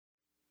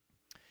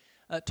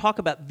talk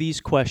about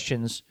these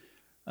questions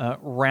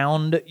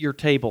round your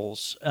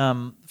tables.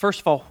 First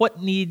of all,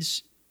 what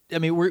needs,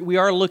 we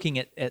are looking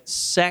at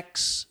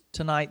sex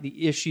tonight,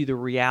 the issue, the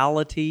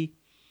reality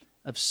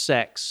of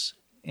sex,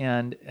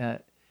 and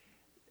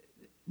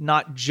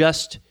not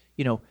just,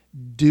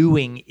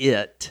 doing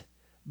it,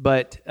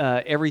 but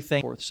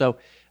everything. So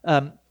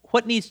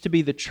what needs to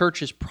be the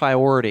church's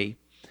priority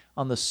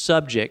on the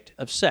subject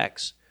of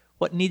sex?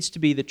 What needs to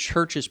be the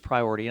church's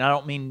priority? And I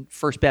don't mean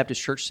First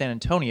Baptist Church San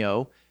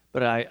Antonio,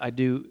 but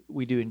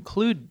we do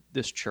include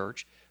this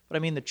church, but I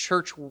mean the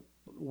church,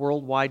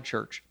 worldwide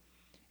church.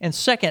 And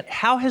second,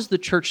 how has the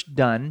church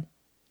done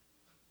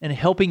in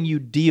helping you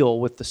deal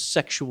with the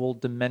sexual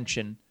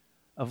dimension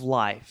of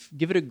life?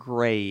 Give it a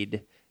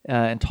grade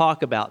and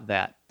talk about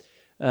that.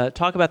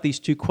 Talk about these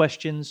two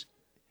questions.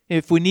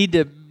 If we need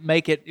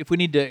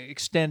to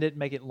extend it,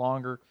 make it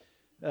longer,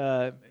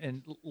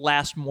 and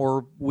last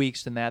more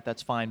weeks than that,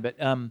 that's fine. But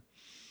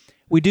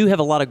we do have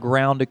a lot of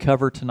ground to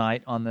cover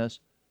tonight on this.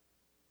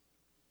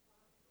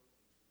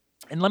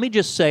 And let me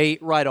just say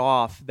right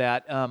off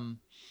that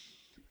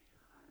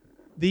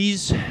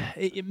these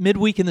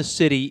Midweek in the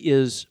City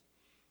is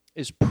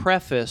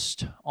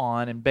prefaced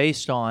on and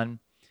based on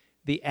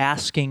the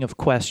asking of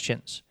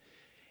questions.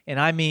 And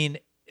I mean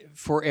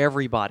for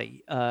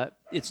everybody.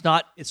 It's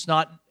not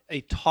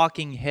a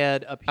talking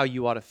head of how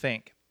you ought to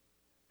think.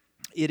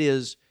 It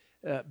is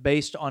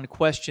based on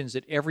questions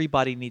that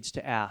everybody needs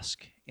to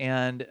ask.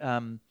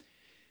 And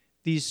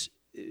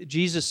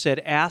Jesus said,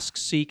 ask,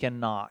 seek, and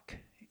knock.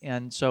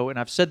 And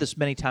I've said this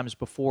many times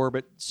before,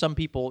 but some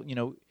people,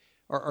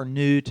 are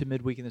new to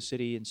Midweek in the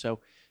City. And so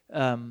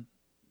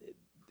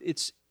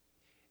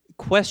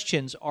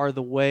questions are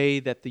the way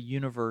that the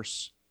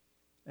universe,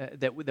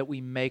 that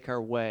we make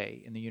our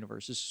way in the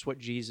universe. This is what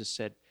Jesus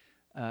said,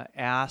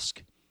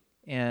 ask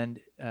and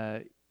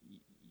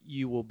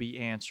you will be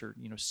answered.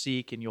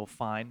 Seek and you'll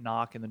find,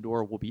 knock and the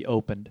door will be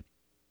opened.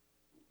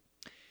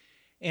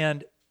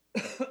 And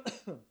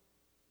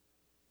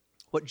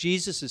what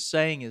Jesus is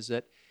saying is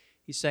that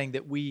he's saying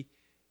that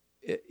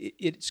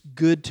it's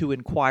good to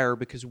inquire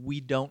because we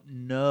don't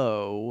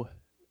know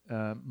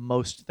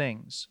most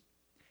things.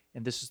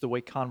 And this is the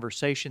way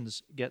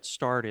conversations get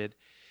started.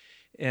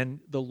 And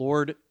the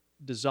Lord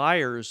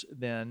desires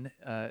then,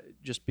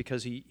 just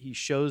because he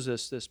shows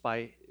us this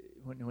by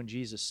when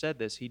Jesus said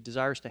this, he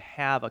desires to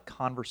have a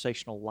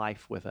conversational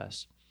life with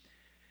us.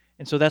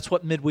 And so that's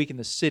what Midweek in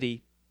the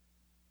City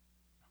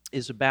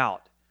is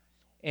about.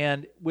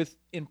 And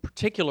in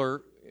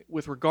particular,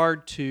 with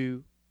regard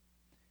to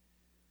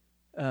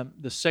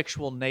the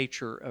sexual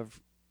nature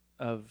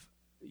of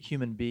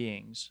human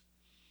beings,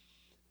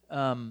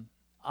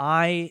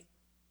 I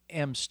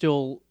am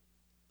still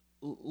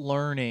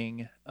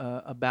learning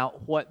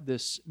about what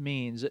this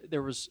means.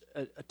 There was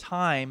a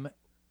time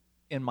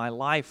in my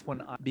life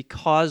when,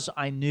 because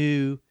I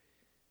knew,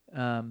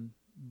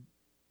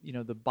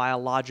 the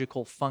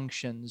biological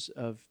functions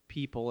of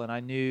people, and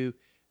I knew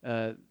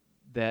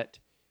that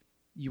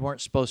you weren't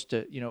supposed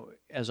to,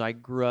 as I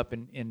grew up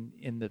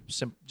in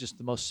just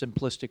the most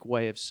simplistic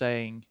way of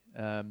saying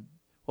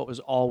what was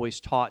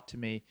always taught to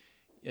me,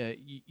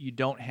 you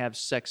don't have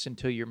sex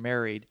until you're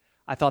married.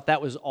 I thought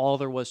that was all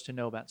there was to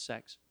know about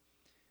sex,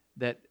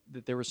 that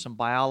there was some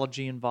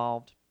biology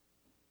involved,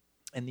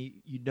 and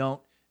you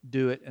don't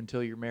do it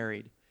until you're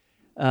married.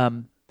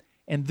 And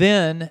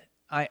then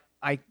I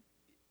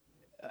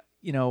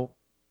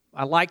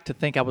like to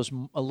think I was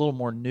a little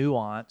more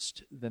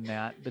nuanced than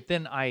that, but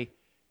then I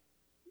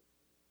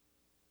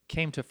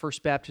came to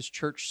First Baptist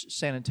Church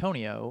San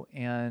Antonio,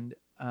 and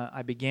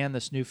I began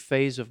this new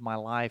phase of my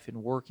life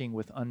in working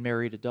with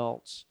unmarried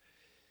adults.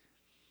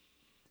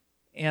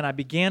 And I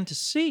began to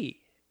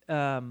see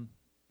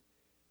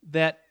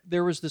that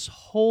there was this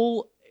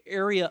whole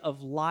area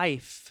of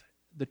life,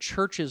 the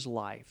church's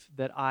life,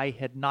 that I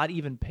had not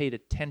even paid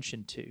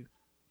attention to.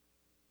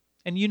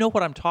 And you know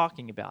what I'm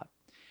talking about.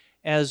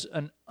 As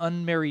an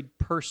unmarried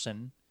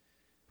person,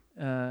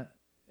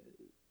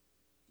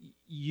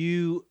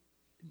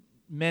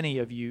 many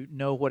of you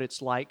know what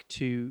it's like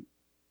to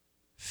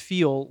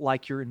feel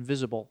like you're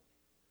invisible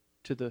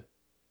to the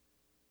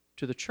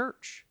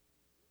church.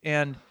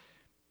 And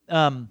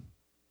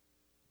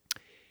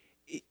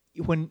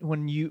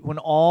when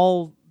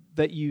all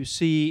that you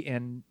see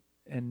and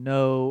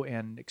know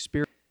and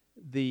experience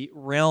the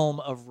realm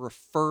of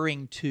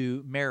referring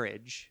to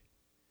marriage,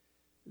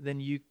 then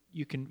you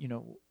can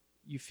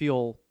you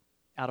feel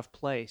out of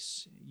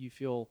place. You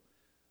feel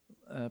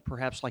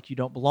perhaps like you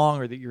don't belong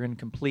or that you're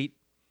incomplete.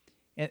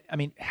 And I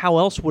mean, how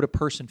else would a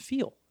person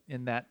feel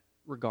in that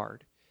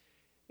regard?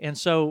 And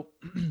so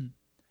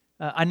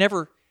I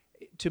never,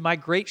 to my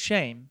great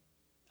shame,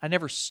 I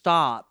never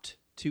stopped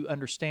to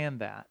understand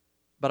that.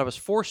 But I was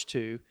forced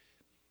to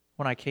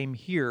when I came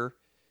here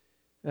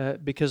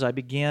because I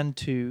began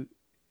to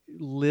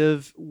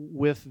live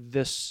with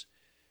this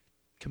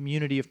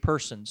community of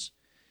persons.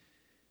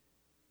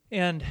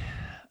 And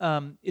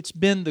it's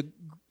been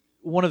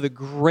one of the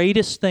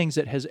greatest things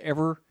that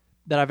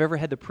I've ever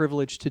had the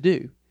privilege to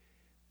do,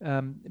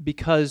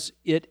 because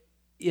it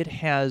it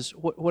has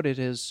what it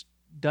has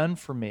done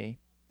for me,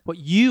 what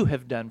you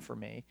have done for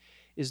me,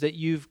 is that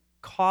you've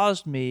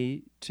caused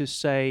me to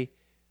say,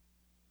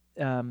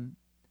 um,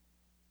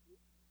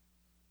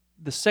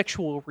 the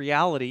sexual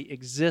reality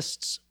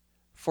exists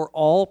for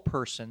all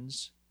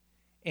persons,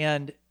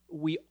 and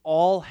we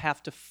all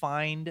have to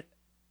find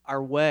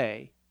our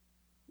way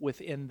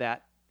within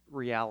that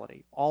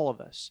reality, all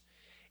of us.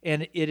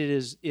 And it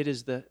is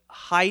the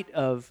height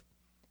of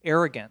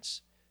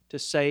arrogance to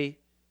say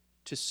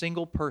to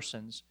single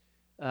persons,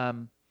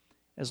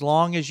 as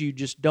long as you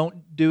just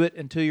don't do it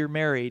until you're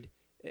married,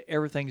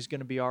 everything's going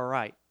to be all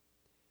right.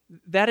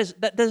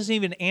 That doesn't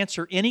even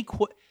answer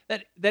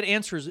that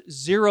answers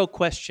zero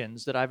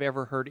questions that I've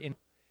ever heard.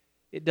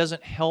 It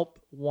doesn't help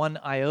one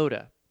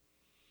iota.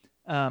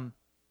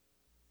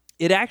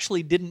 It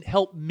actually didn't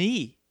help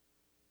me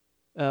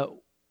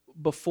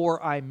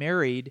before I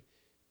married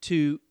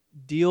to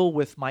deal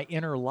with my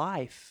inner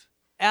life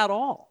at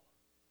all.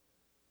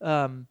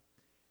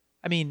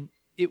 I mean,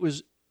 it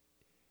was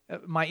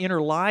my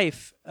inner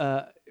life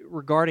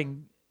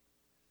regarding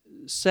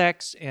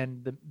sex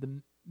and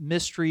the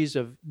mysteries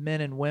of men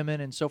and women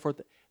and so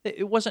forth.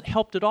 It wasn't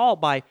helped at all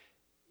by,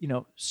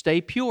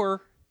 stay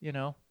pure,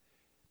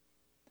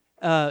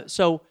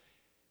 So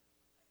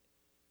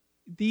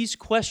these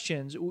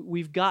questions,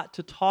 we've got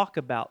to talk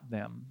about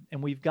them,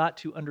 and we've got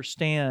to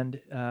understand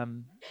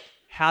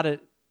how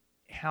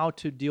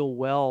to deal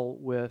well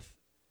with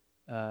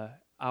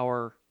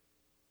our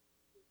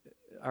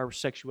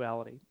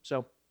sexuality.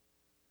 So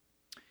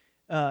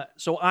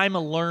I'm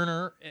a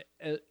learner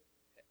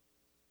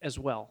as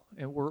well,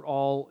 and we're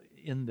all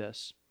in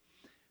this.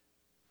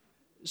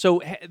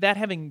 So that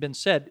having been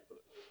said,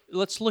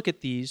 let's look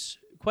at these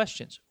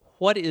questions.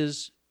 What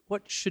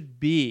should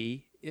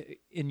be,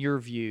 in your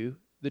view,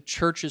 the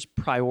church's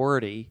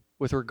priority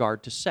with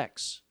regard to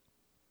sex?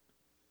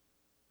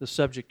 The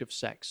subject of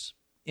sex.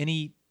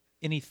 Any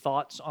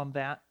thoughts on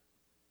that?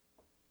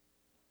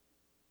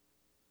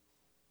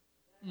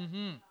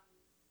 Mm-hmm.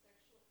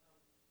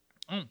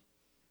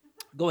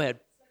 Go ahead.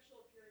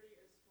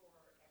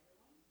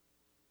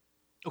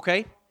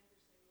 Okay.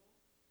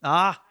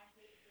 Ah.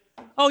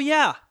 Oh,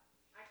 yeah.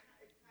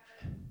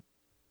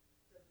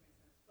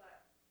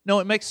 No,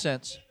 it makes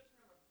sense.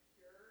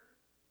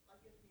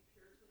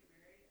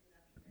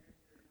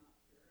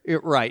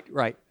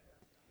 Right.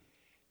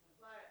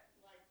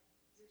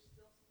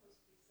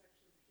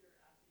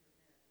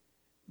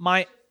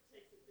 My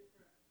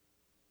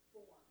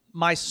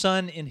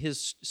son, in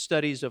his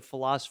studies of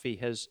philosophy,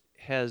 has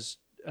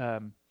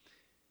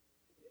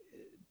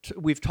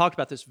we've talked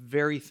about this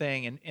very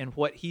thing, and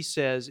what he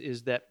says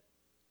is that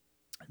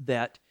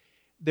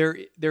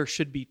there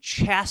should be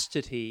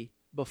chastity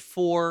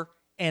before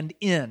and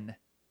in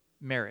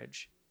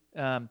marriage,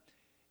 and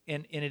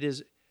it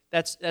is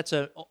that's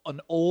an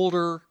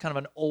older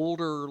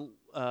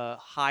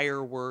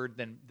higher word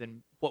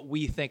than what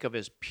we think of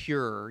as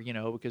pure,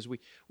 because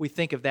we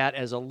think of that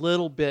as a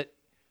little bit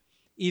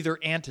either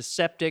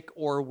antiseptic,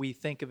 or we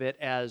think of it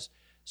as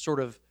sort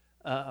of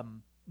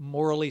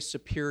morally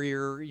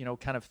superior,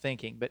 kind of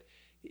thinking. But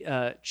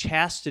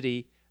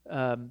chastity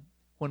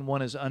when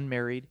one is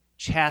unmarried,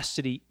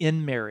 chastity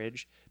in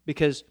marriage,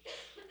 because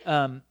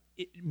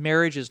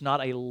marriage is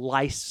not a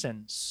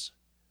license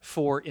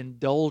for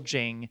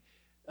indulging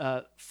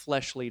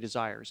fleshly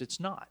desires. It's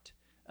not.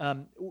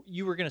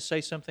 You were going to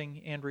say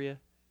something, Andrea?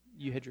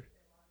 You had your...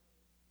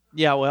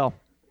 Yeah, well,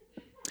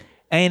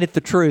 ain't it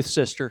the truth,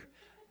 sister?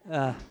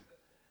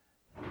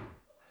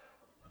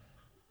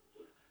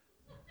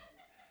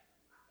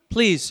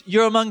 Please,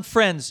 you're among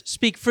friends.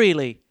 Speak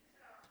freely.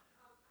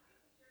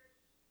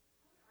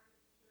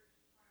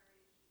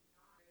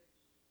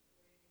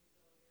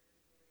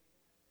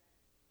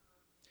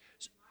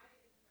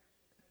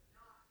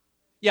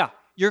 Yeah,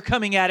 you're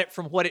coming at it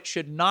from what it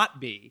should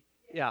not be.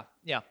 Yeah.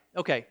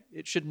 Okay,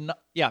 it should not.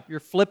 Yeah, you're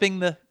flipping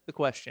the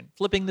question,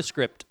 flipping the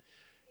script.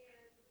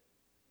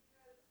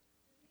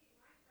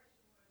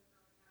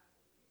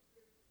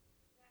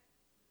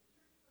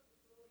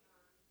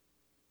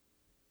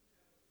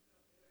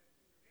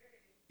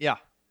 Yeah.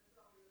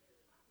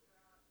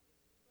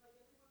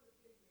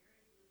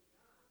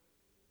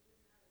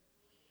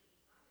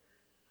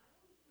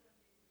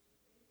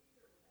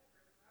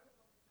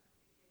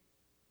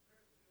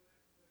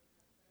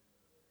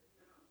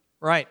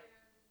 Right.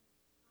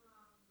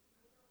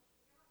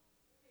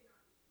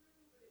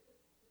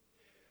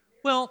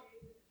 Well,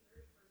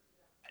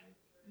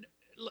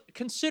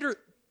 consider,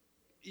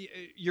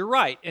 you're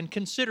right, and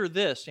consider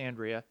this,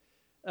 Andrea.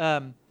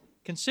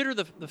 Consider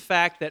the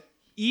fact that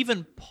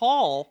even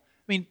Paul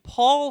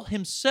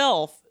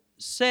himself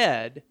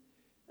said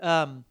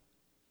one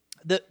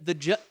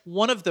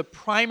of the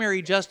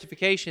primary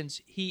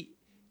justifications he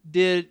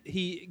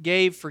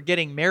gave for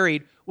getting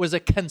married was a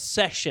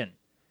concession.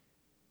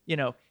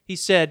 He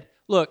said,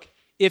 "Look,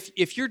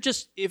 if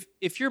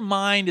your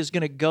mind is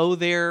going to go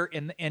there,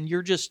 and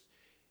you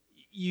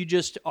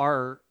just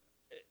are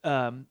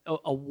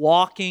a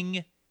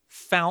walking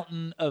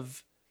fountain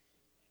of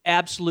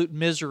absolute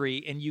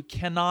misery, and you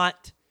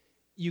cannot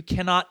you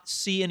cannot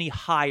see any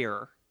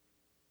higher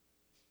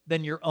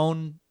than your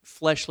own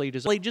fleshly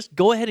desire. Just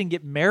go ahead and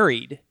get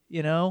married,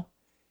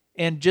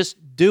 and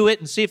just do it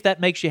and see if that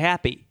makes you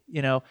happy.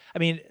 I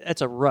mean,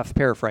 that's a rough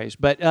paraphrase,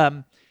 but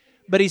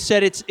he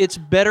said it's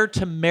better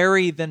to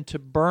marry than to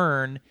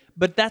burn.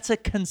 But that's a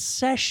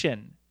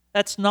concession.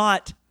 That's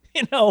not,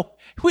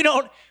 we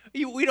don't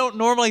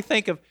normally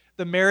think of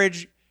the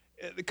marriage.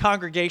 The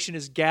congregation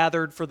is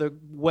gathered for the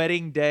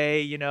wedding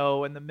day,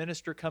 and the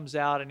minister comes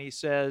out and he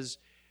says,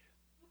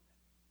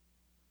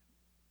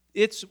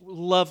 it's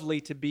lovely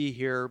to be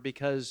here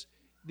because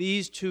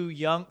these two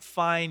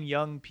fine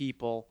young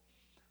people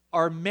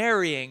are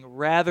marrying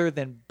rather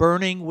than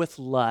burning with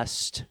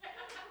lust.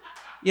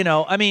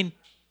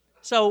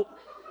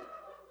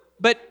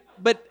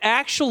 But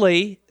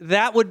actually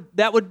that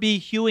would be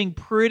hewing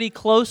pretty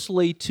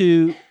closely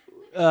to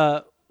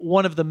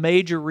one of the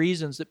major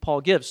reasons that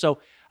Paul gives. So,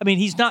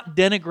 he's not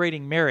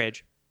denigrating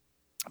marriage,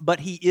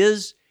 but he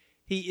is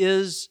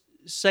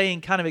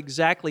saying kind of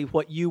exactly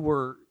what you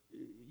were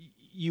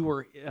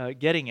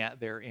getting at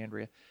there,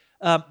 Andrea.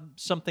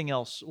 Something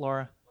else,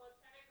 Laura? Well, it's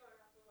kind of going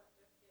off of what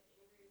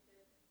Andrea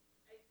said.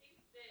 I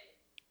think that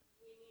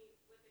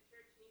what the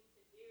church needs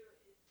to do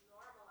is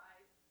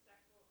normalize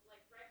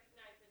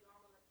recognize the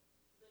normal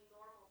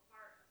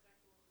part of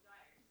sexual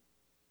desires,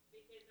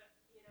 because it's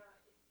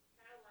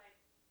kind of like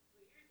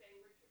what you're saying.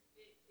 It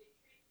treats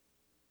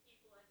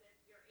people as if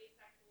you're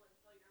asexual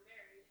until you're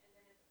married, and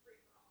then it's a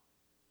free for all.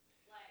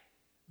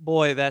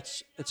 Boy,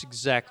 that's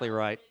exactly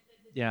right.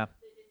 Yeah.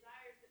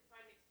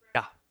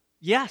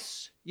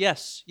 Yes.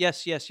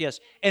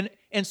 And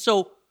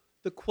so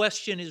the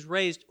question is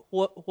raised,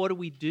 what do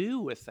we do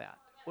with that?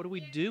 What do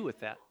we do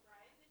with that?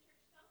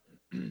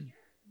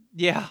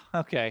 Yeah,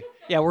 okay.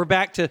 Yeah, we're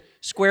back to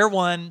square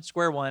one.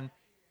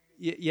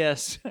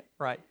 Yes,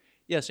 right.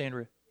 Yes,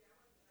 Andrew.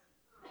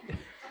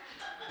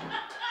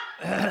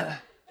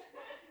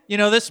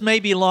 This may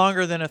be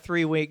longer than a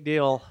 3-week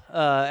deal,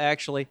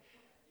 actually.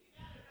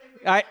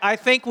 I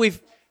think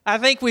we've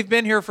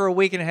been here for a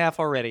week and a half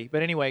already.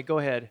 But anyway, go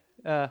ahead.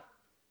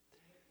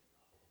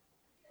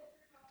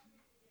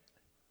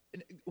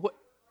 What?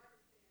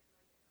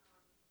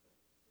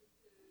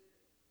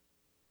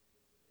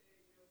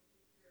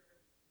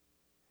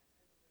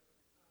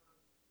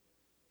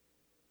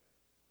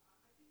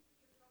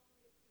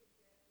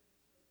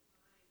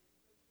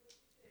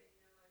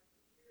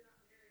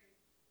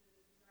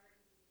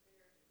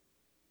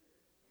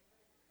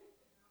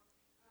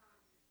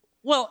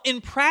 Well,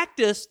 in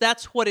practice,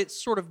 that's what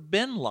it's sort of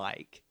been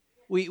like.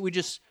 We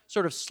just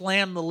sort of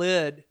slam the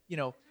lid,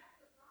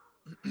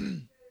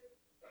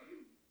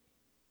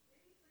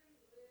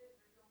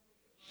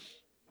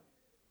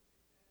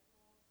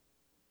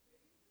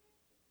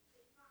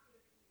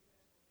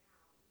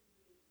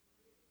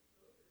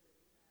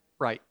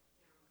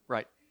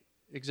 Right.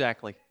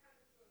 Exactly.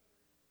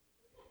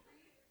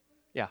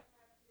 Yeah.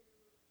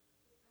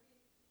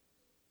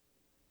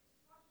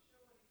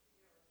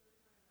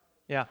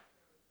 Yeah.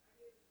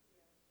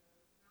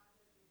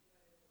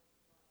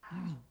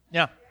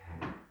 Yeah.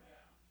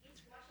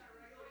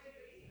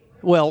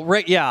 Well,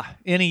 right. Yeah.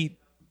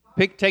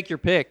 Take your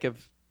pick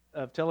of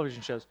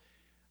television shows.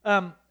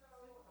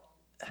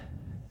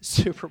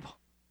 Super Bowl.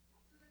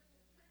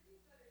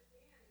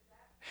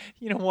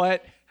 You know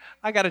what?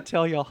 I got to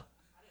tell y'all.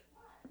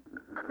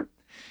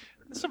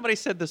 Somebody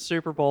said the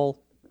Super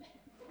Bowl.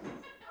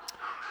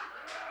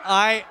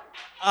 I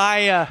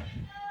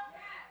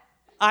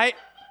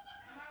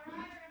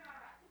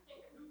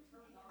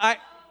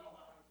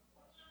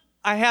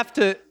have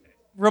to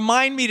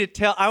remind me to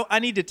tell. I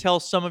need to tell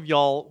some of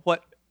y'all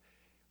what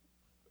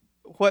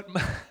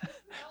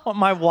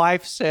my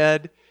wife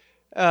said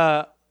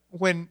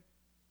when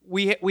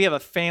we have a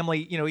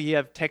family. You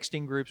have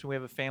texting groups, and we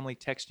have a family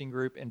texting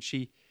group, and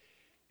she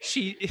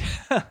she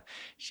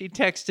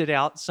texted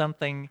out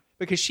something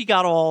because she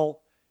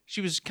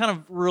was kind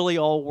of really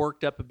all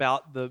worked up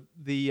about the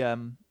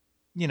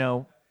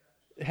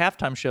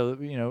halftime show,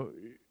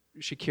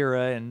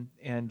 Shakira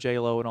and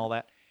J-Lo and all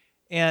that.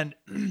 And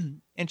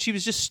she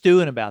was just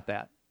stewing about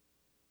that.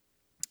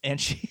 And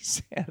she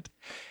said,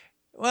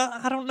 well,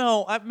 I don't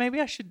know,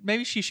 maybe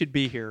she should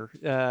be here.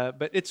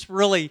 But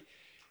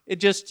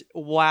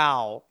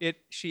wow.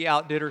 She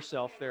outdid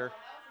herself there.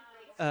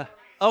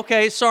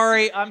 Okay,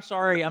 sorry. I'm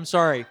sorry.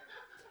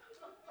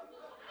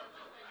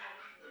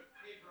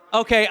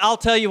 Okay, I'll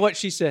tell you what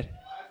she said.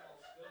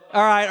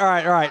 All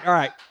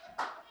right.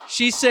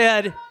 She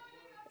said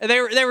they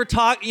were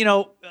talking,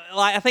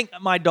 I think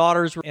my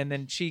daughters were, and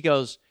then she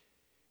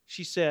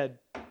said,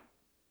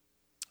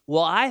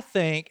 well, I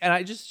think, and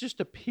I just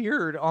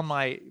appeared on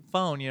my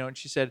phone, and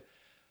she said,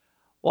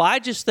 well, I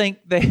just think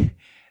they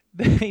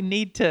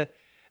need to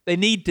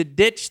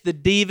ditch the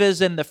divas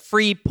and the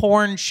free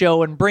porn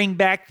show and bring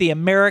back the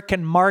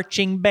American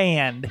marching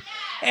band.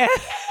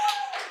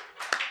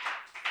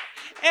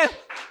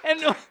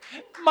 And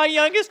My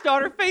youngest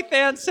daughter, Faith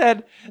Ann,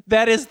 said,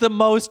 that is the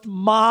most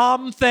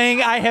mom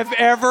thing I have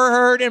ever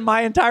heard in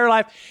my entire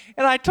life.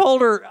 And I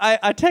told her,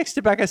 I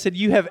texted back, I said,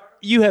 you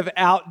have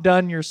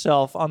outdone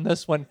yourself on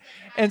this one.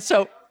 And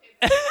so,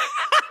 really,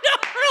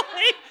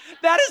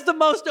 that is the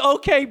most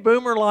okay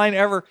boomer line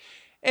ever.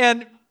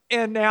 And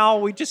now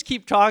we just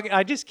keep talking.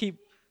 I just keep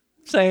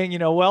saying,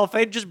 well, if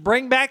they'd just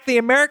bring back the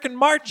American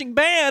marching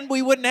band,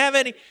 we wouldn't have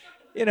any,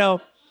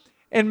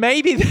 and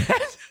maybe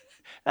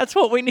that's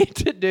what we need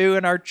to do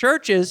in our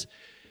churches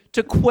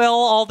to quell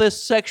all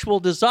this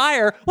sexual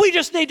desire. We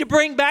just need to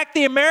bring back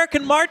the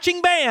American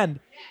marching band.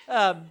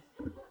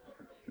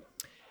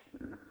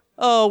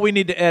 We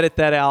need to edit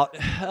that out.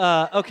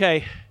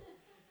 Okay.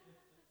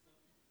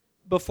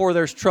 Before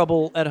there's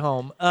trouble at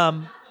home.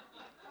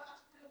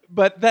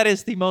 But that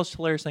is the most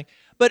hilarious thing.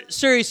 But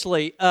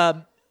seriously,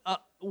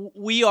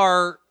 we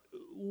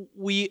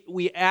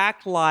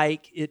act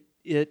like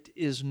it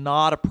is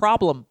not a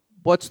problem.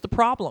 What's the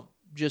problem?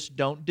 Just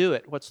don't do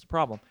it. What's the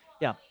problem?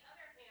 Yeah. On the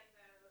other hand,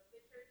 though, the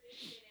church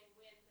is getting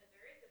wind that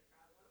there is a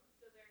problem,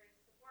 so there's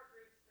support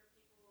groups for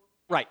people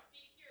Right. to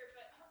be here,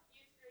 but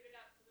you screwed it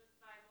up, so this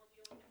time we'll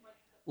deal with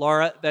it.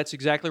 Laura, that's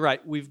exactly right.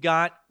 We've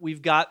got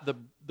the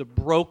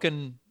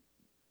broken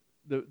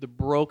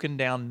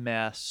down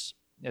mess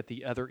at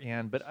the other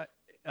end, but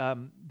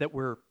that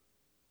we're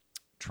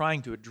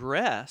trying to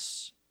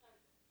address.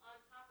 On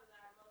top of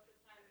that, most of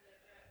the time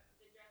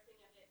the addressing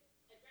of it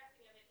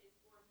is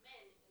for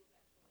men in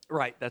sexual.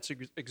 Right, that's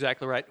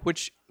exactly right.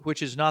 Which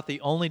is not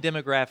the only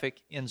demographic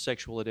in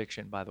sexual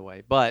addiction, by the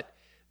way, but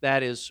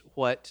that is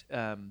what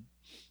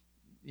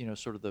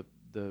sort of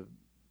the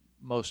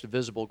most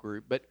visible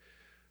group. But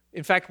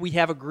in fact, we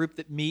have a group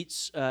that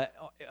meets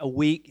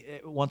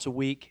once a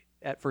week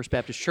at First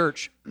Baptist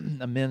Church,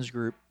 a men's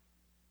group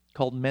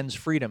called Men's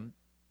Freedom,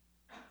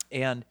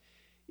 and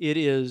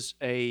it's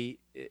a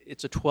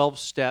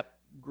 12-step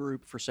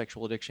group for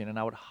sexual addiction, and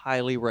I would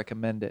highly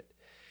recommend it.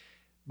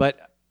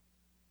 But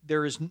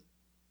there's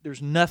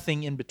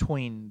nothing in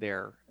between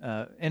there,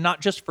 and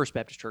not just First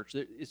Baptist Church.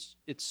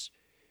 It's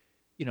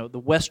the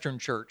Western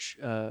Church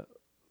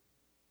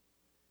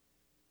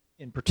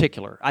in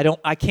particular.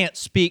 I can't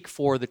speak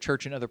for the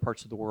church in other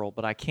parts of the world,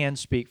 but I can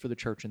speak for the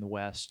church in the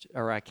West,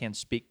 or I can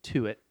speak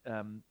to it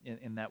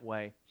in that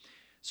way.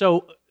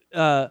 So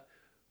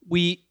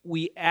we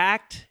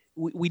act.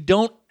 We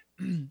don't.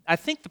 I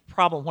think the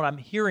problem, what I'm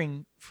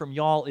hearing from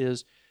y'all,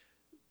 is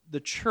the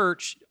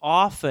church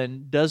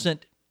often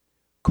doesn't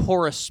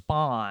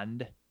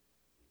correspond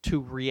to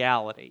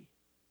reality.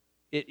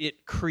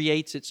 It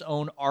creates its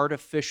own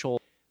artificial.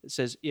 It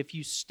says if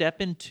you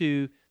step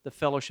into the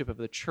fellowship of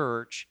the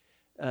church,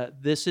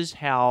 this is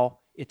how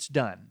it's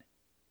done.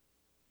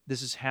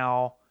 This is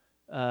how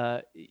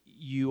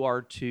you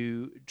are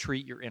to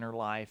treat your inner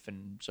life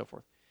and so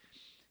forth.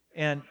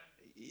 And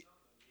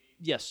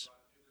yes.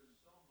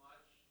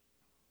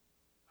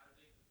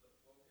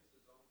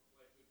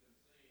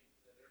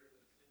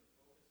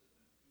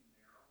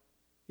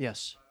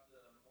 Yes.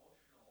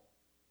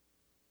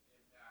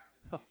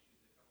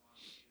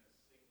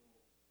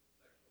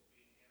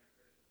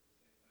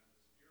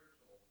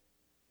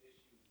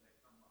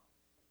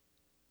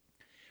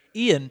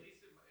 Ian,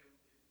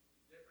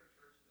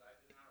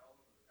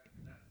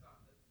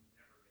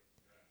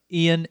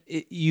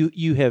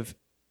 you have,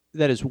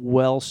 that is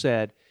well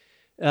said.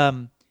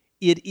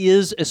 It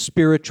is a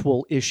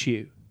spiritual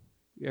issue,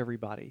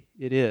 everybody.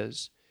 It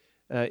is.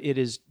 It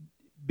is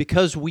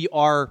because we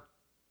are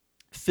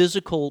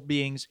physical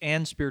beings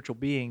and spiritual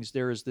beings.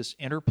 There is this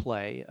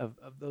interplay of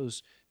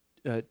those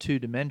two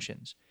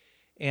dimensions,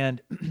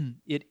 and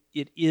it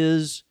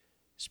is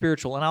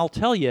spiritual. And I'll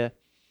tell you,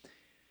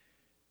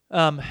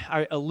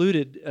 I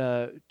alluded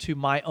to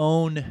my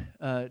own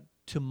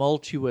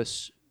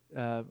tumultuous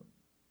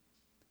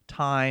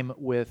time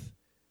with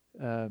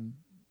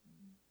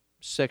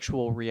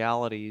sexual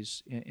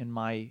realities in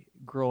my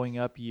growing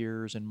up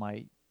years and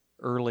my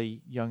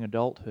early young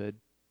adulthood.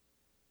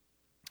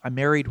 I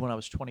married when I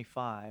was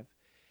 25,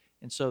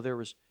 and so there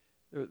were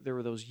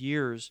those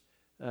years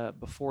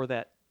before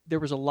that. There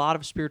was a lot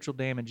of spiritual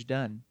damage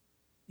done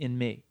in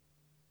me,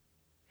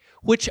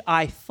 which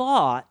I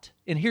thought,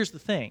 and here's the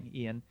thing,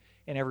 Ian,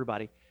 and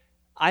everybody,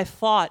 I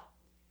thought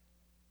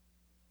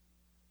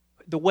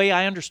the way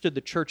I understood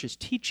the church's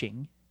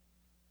teaching,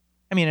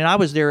 and I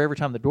was there every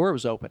time the door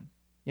was open,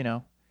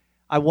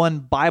 I won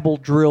Bible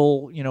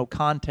drill,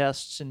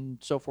 contests and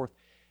so forth.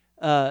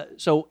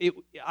 So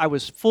I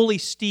was fully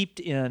steeped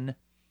in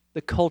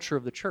the culture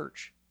of the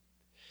church.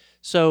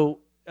 So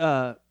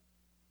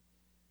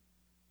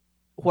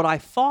what I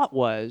thought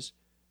was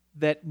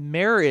that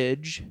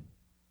marriage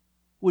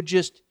would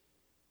just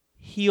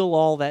heal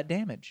all that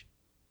damage.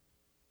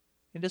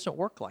 It doesn't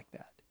work like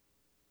that.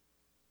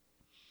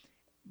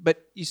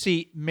 But you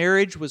see,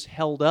 marriage was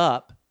held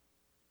up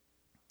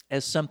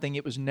as something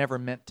it was never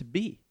meant to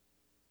be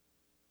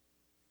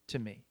to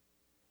me,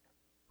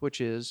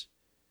 which is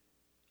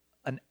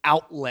an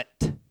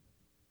outlet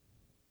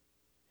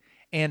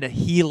and a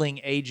healing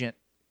agent.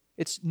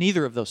 It's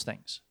neither of those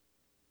things.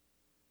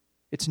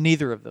 It's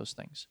neither of those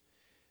things.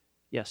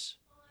 Yes.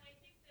 Well, and I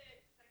think that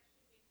sex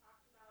should be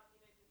talked about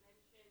in a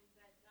dimension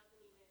that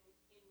doesn't even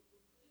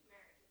include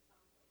marriage at some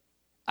point.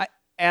 I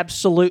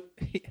absolute.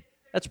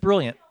 That's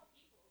brilliant. I know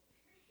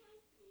people very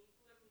close to me who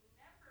have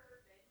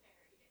never been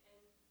married,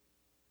 and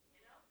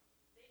you know,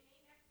 there's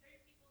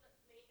people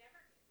that may never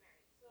get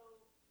married. So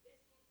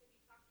this needs to be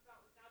talked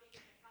about without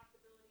even the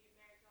possibility of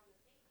marriage on the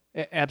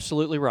table.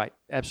 Absolutely right.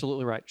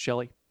 Absolutely right,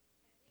 Shelley.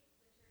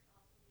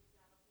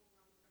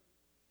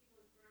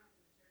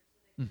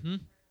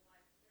 Mm-hmm.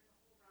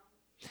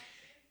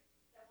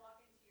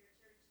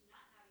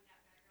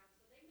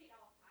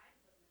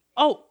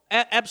 Oh,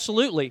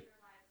 absolutely.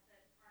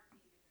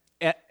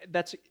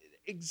 That's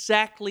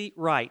exactly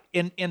right.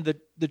 And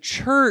the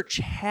church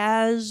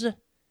has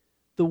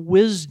the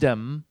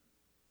wisdom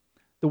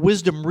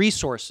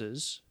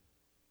resources,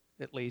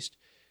 at least,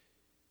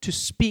 to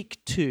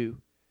speak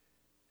to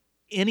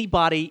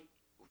anybody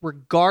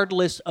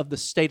regardless of the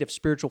state of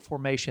spiritual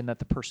formation that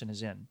the person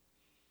is in.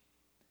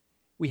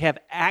 We have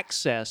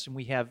access and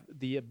we have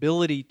the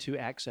ability to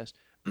access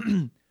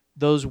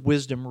those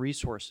wisdom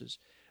resources.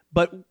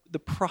 But the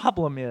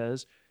problem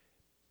is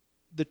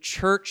the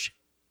church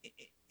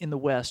in the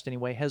West,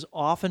 anyway, has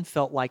often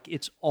felt like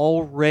it's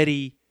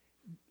already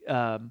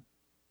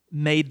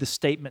made the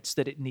statements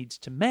that it needs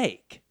to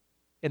make.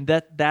 And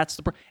that's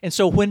the and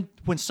so when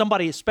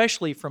somebody,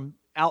 especially from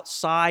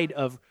outside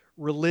of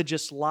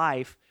religious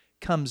life,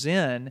 comes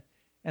in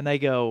and they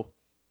go,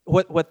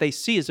 what they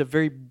see is a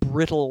very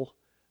brittle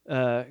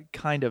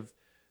kind of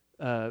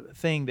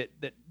thing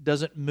that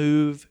doesn't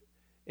move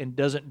and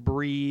doesn't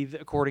breathe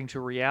according to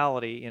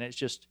reality, and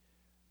it's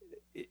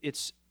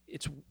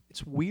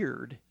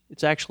weird.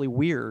 It's actually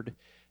weird,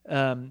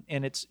 and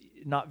it's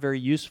not very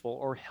useful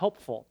or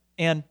helpful.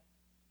 And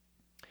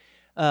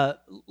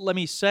let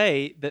me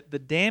say that the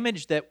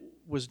damage that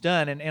was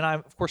done, and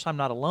of course I'm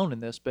not alone in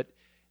this, but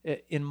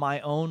in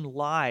my own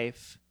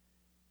life,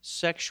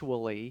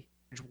 sexually,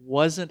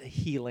 wasn't a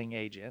healing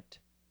agent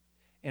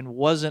and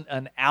wasn't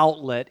an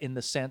outlet in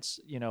the sense,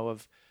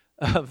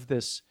 of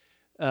this,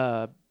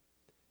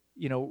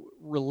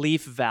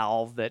 relief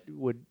valve that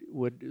would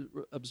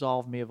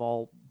absolve me of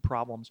all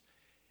problems.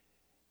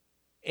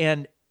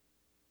 And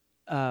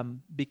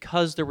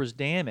because there was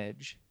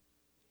damage,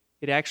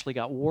 it actually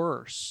got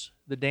worse.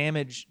 The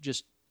damage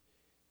just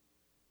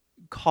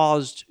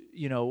caused,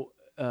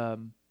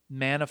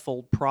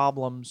 manifold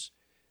problems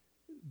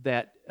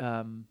that,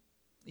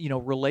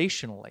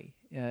 relationally,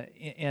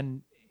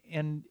 and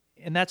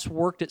that's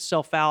worked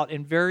itself out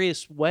in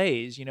various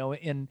ways,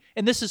 and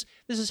this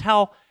is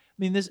how,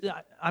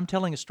 I'm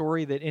telling a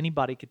story that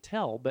anybody could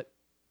tell, but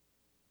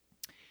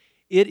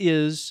it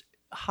is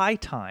high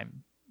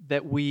time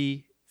that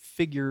we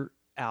figure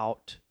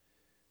out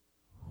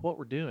what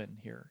we're doing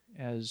here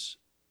as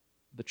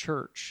the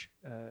church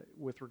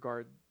with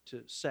regard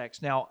to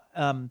sex. Now,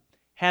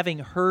 having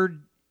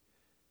heard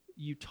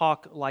you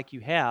talk like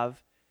you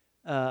have,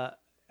 I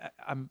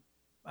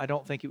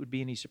don't think it would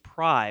be any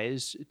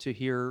surprise to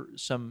hear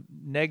some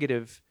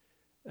negative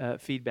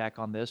feedback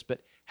on this,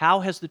 but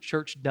how has the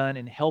church done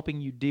in helping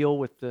you deal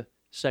with the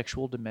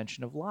sexual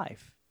dimension of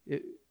life?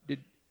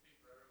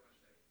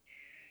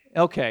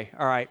 Okay,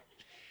 all right.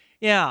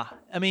 Yeah,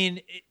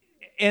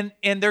 and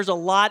there's a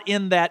lot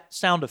in that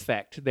sound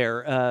effect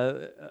there.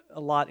 A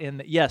lot in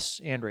the,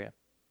 yes, Andrea.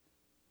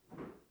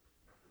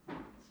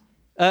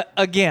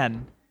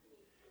 Again,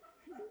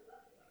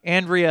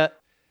 Andrea.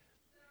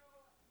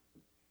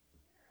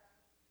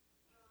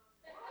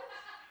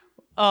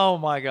 Oh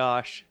my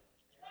gosh.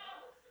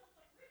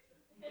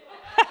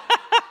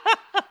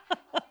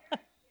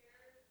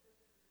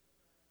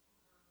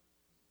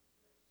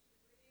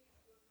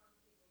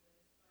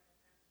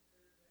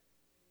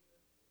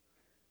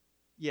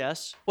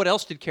 Yes. What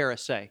else did Kara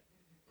say?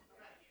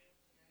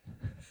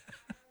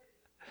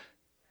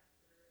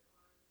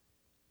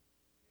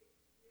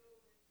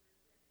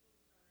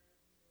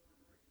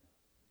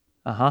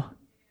 Uh-huh.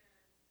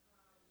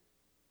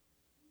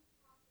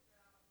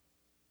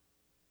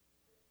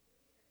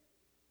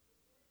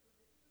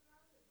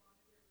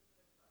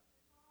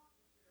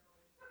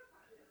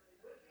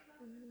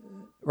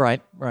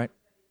 Right, right.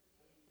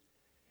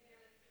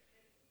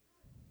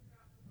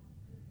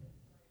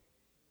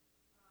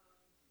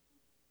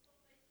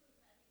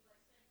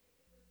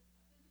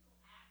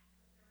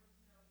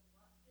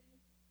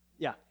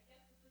 Yeah.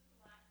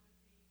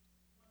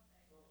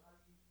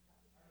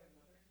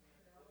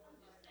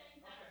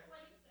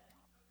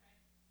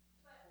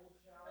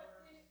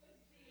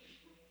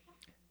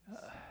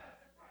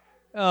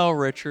 Oh,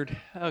 Richard.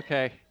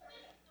 Okay.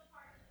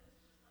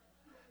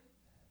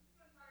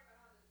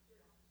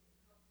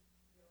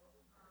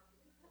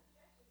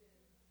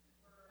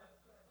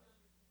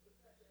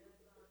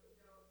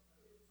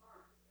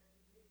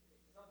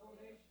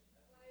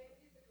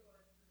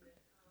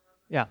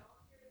 Yeah.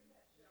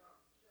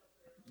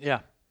 Yeah.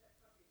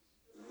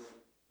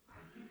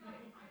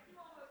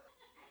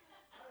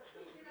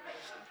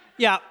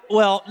 Yeah.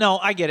 Well, no,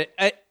 I get it.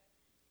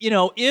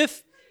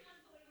 If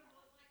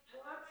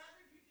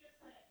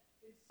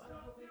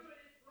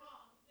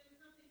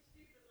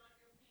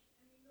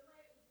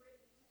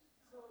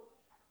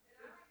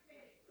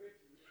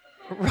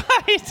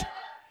Right.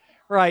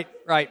 Right.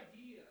 Right.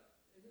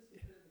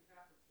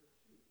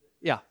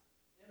 Yeah.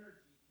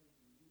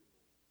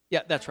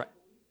 Yeah, that's right.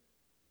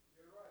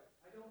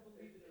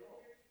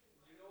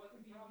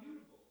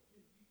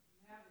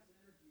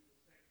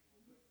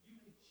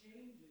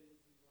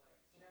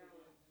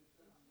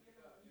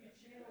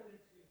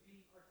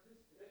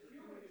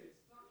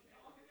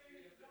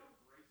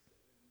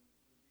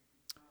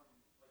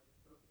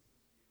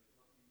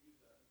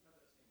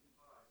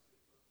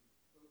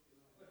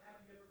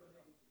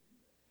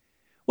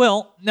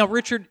 Well, now,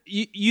 Richard,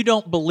 you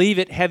don't believe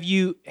it. Have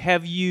you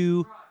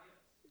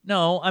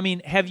no, I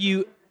mean, have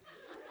you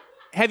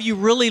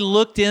really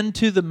looked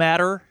into the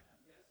matter?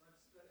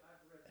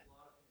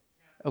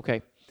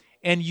 Okay.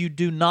 And you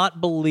do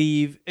not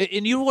believe,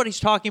 and you know what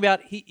he's talking about?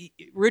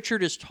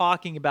 Richard is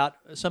talking about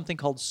something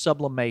called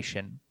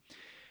sublimation,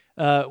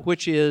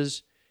 which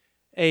is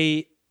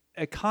a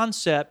a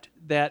concept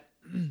that,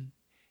 and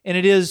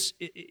it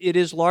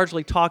is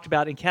largely talked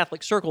about in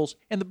Catholic circles.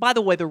 And by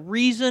the way, the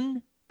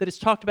reason that it's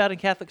talked about in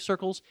Catholic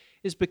circles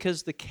is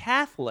because the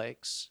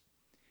Catholics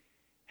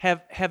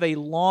have a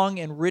long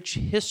and rich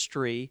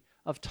history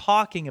of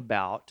talking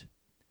about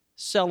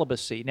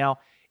celibacy. Now,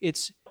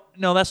 it's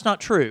no, that's not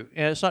true.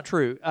 It's not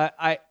true.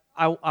 I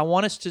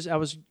want us to. I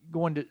was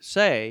going to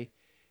say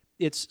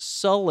it's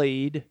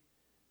sullied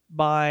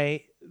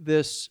by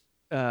this,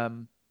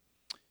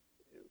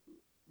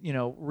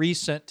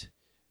 recent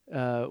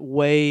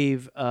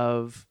wave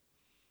of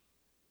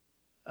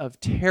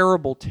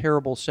terrible,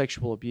 terrible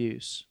sexual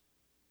abuse.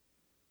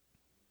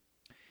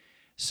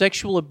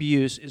 Sexual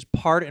abuse is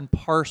part and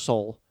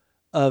parcel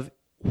of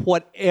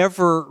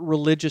whatever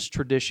religious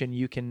tradition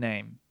you can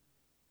name.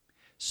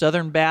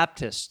 Southern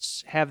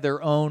Baptists have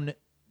their own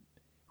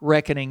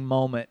reckoning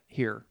moment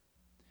here.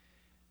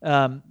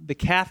 The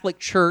Catholic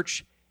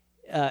Church,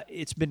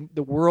 it's been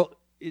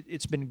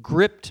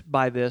gripped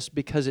by this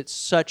because it's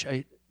such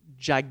a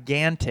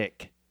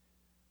gigantic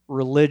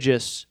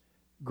religious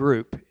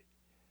group.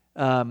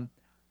 I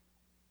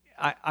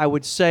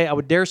would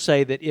dare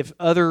say that if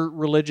other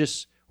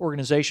religious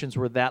organizations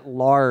were that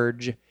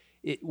large,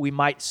 we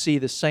might see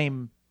the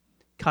same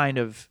kind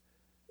of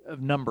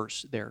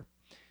numbers there.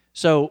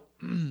 So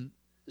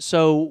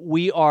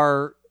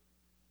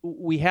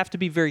we have to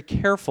be very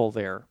careful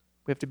there.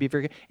 We have to be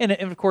very, and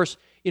of course,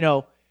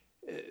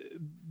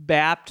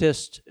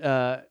 Baptist,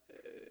 some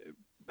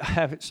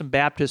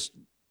Baptist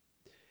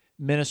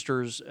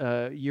ministers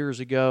a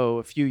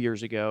few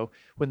years ago,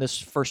 when this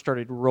first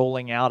started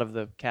rolling out of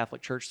the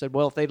Catholic Church, said,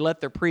 well, if they'd let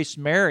their priests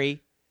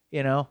marry,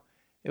 they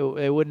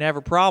wouldn't have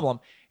a problem.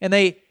 And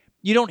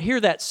you don't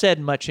hear that said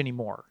much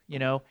anymore,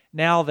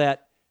 now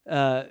that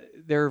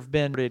there have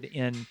been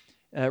in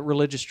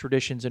religious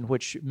traditions in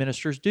which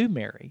ministers do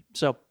marry.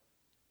 So,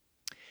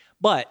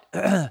 but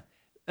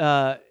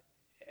at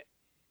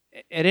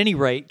any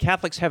rate,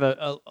 Catholics have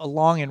a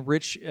long and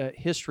rich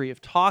history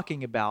of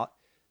talking about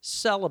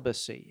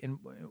celibacy, and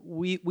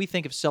we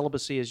think of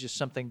celibacy as just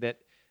something that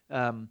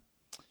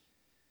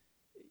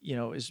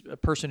is a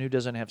person who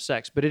doesn't have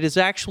sex, but it is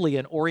actually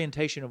an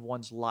orientation of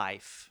one's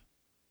life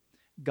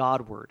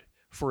Godward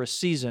for a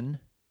season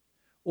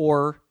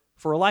or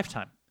for a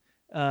lifetime.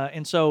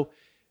 And so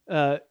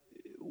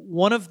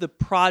one of the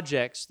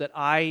projects that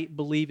I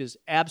believe is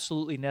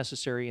absolutely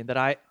necessary and that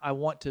I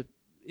want to,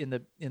 in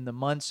the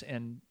months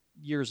and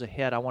years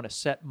ahead, I want to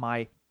set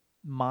my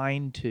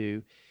mind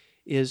to,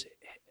 is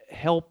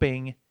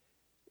helping,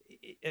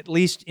 at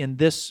least in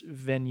this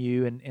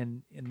venue and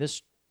in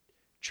this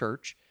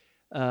church,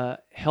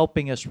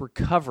 helping us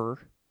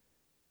recover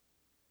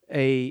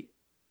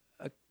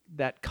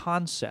that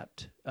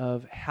concept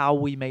of how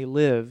we may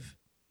live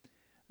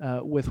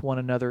with one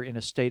another in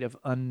a state of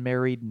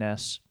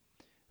unmarriedness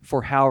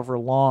for however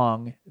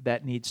long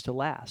that needs to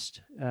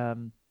last, a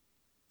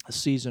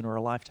season or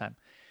a lifetime.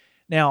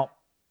 Now,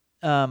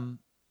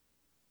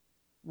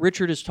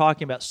 Richard is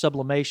talking about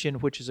sublimation,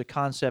 which is a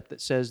concept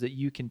that says that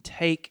you can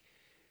take,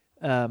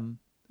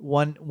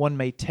 one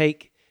may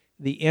take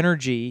the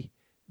energy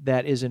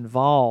that is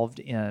involved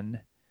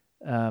in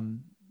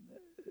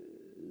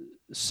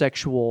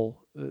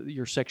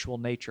your sexual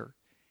nature,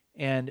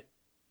 and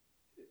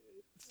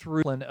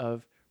through the discipline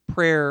of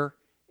prayer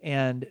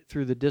and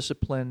through the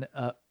discipline,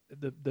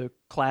 the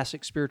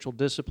classic spiritual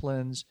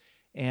disciplines,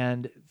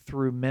 and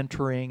through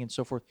mentoring and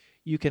so forth,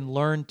 you can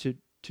learn to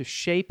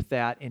shape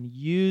that and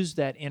use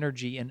that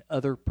energy in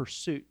other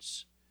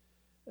pursuits.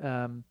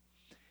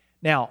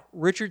 Now,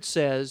 Richard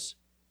says,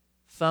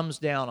 thumbs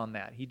down on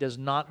that. He does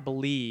not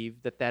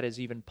believe that that is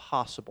even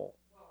possible.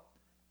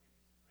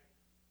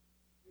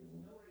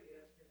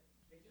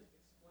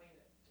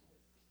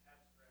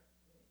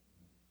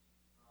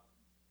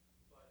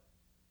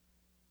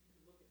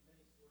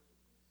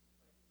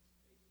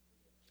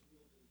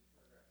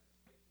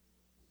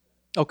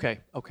 Okay,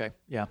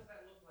 yeah.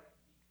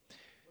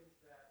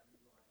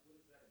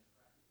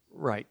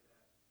 Right.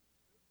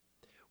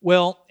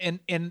 Well, and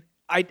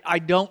I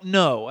don't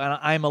know, and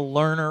I'm a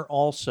learner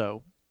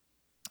also.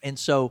 And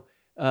so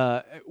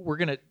We're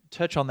going to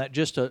touch on that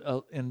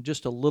in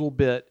just a little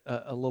bit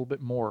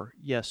more.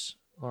 Yes,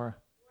 Laura.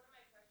 One of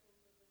my questions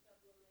was the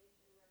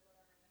sublimation or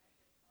whatever the heck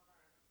it's called.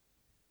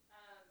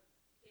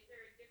 Is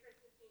there a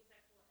difference between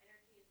sexual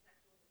energy and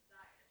sexual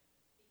desire?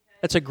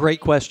 Because That's a great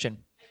question.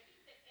 I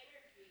think the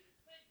energy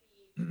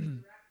could be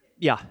redirected.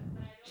 Yeah. But I don't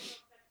know if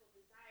sexual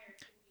desire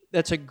can be.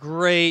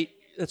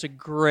 That's a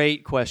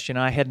great question.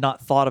 I had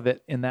not thought of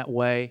it in that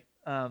way.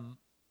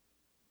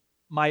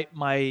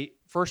 My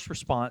first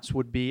response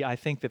would be, I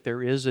think that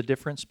there is a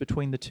difference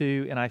between the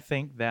two, and I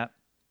think that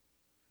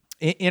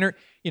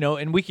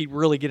and we could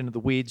really get into the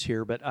weeds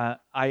here, but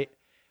I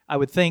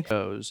would think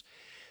those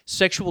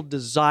sexual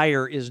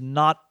desire is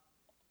not.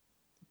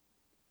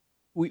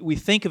 We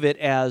think of it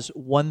as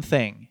one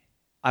thing.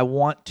 I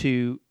want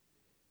to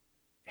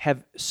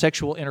have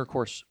sexual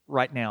intercourse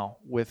right now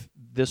with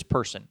this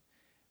person.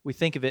 We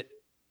think of it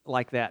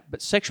like that,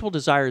 but sexual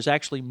desire is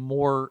actually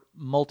more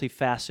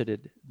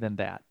multifaceted than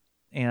that,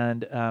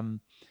 and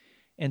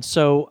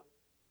so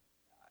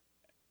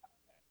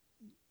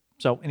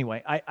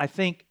anyway, I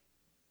think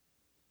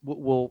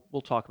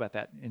we'll talk about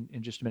that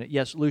in just a minute.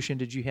 Yes, Lucian,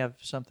 did you have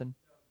something?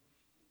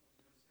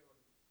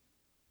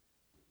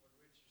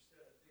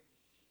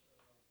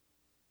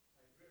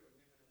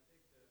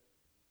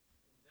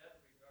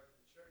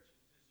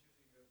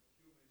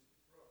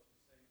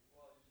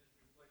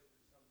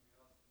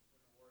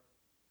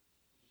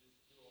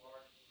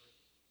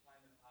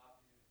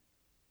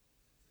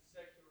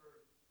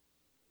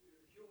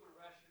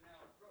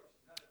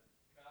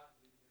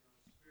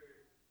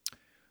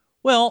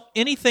 Well,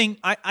 anything.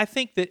 I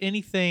think that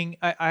anything.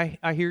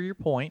 I hear your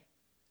point.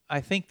 I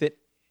think that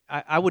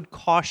I would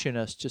caution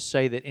us to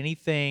say that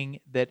anything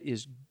that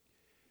is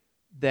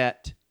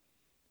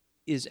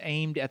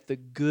aimed at the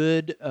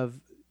good of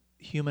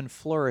human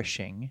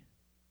flourishing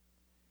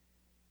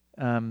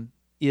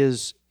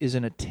is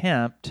an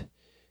attempt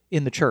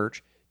in the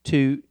church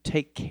to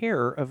take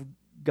care of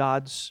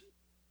God's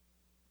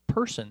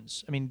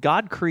persons. I mean,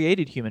 God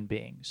created human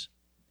beings,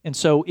 and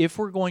so if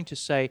we're going to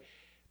say,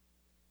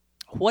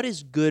 what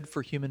is good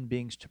for human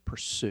beings to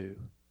pursue?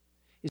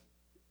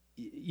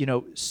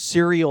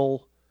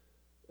 Serial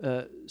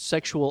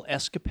sexual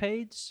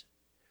escapades?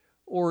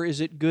 Or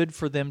is it good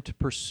for them to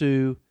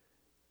pursue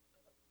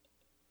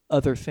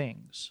other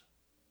things?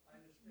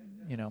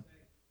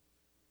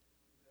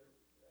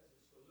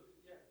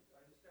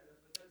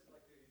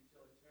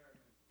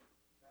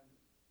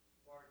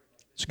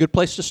 It's a good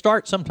place to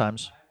start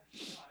sometimes.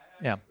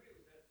 Yeah.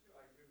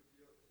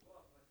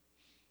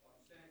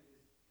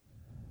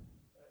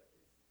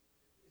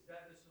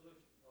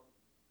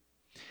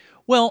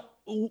 Well,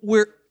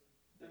 what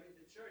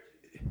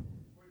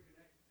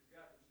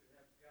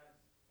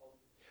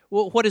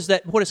is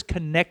that? What does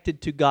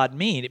connected to God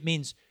mean? It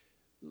means,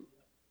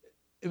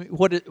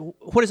 what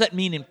does that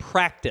mean in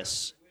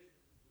practice?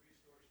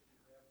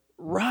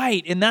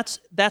 Right, and that's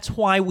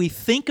why we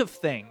think of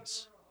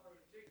things,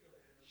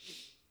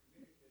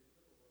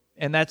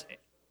 and that's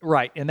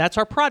right, and that's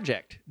our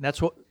project. And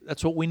that's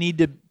what we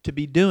need to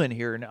be doing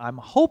here. And I'm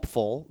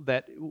hopeful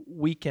that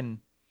we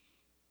can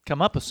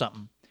come up with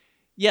something.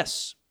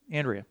 Yes,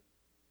 Andrea.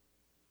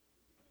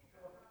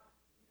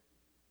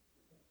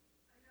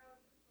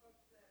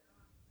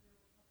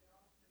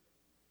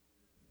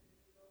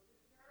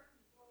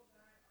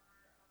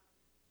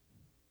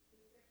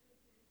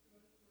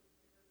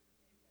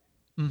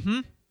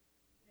 Mm-hmm.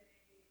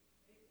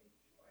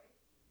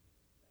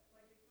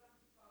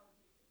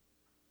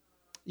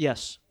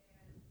 Yes.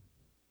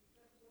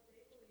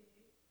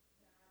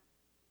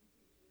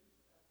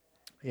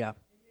 Yeah.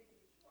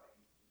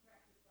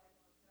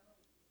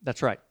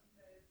 That's right.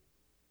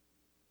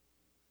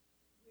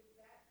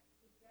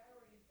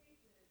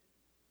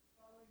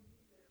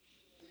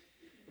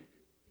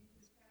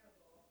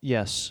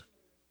 Yes.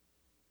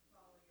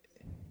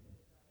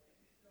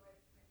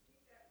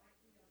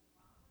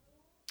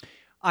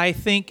 I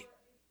think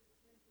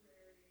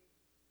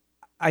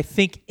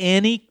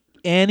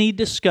any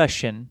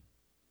discussion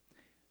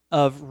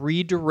of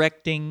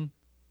redirecting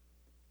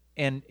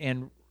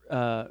and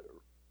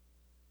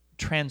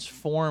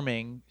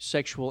transforming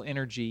sexual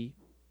energy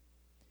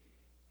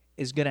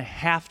is going to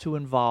have to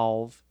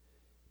involve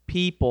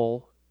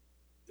people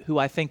who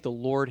I think the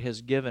Lord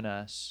has given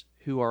us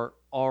who are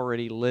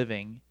already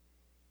living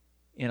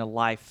in a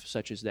life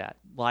such as that.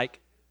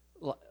 Like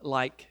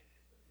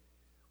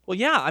well,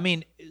 yeah, I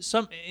mean,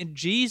 some in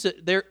Jesus,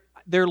 they're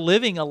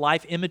living a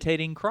life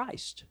imitating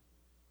Christ.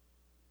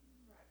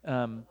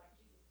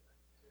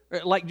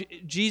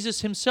 Like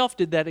Jesus himself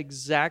did that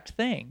exact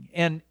thing,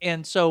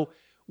 and so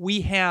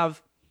we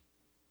have.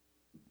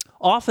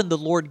 Often the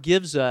Lord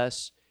gives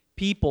us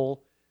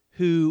people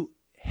who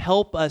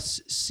help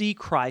us see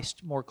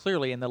Christ more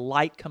clearly, and the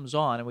light comes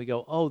on, and we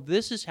go, "Oh,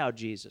 this is how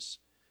Jesus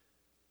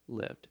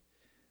lived."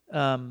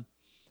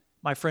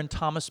 My friend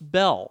Thomas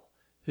Bell,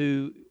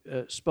 who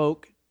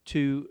spoke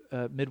to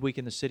Midweek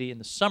in the City in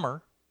the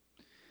summer,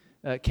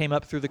 came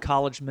up through the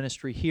college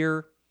ministry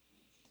here.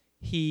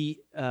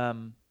 He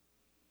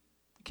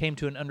came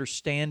to an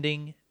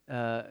understanding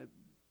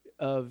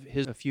of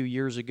his a few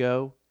years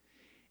ago,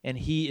 and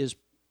he is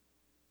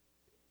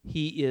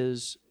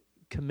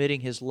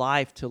committing his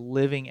life to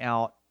living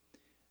out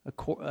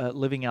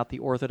the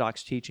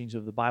orthodox teachings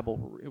of the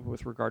Bible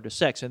with regard to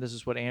sex. And this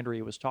is what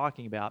Andrea was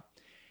talking about.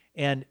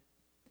 And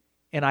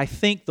I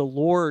think the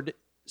Lord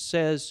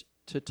says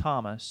to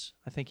Thomas,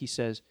 I think he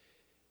says,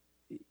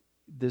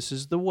 this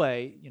is the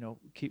way,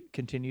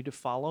 continue to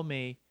follow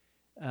me.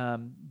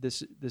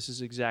 This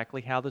is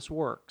exactly how this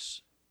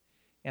works.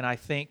 And I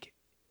think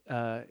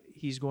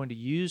he's going to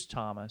use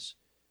Thomas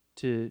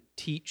to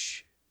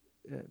teach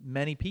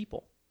many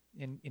people,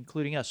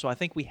 including us. So I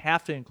think we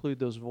have to include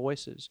those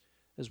voices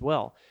as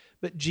well.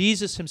 But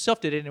Jesus himself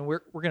did it, and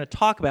we're going to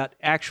talk about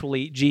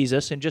actually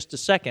Jesus in just a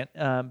second.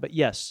 But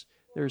yes,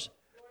 there's... One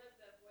of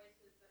the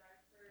voices that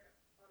I've heard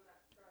on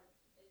that front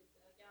is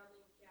a gal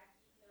named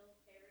Jackie Hill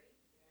Perry.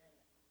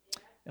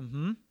 Yeah.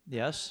 Mm-hmm.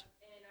 Yes.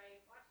 And I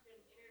watched an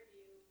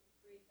interview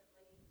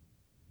recently,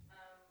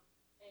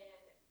 and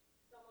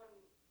someone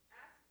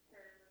asked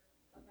her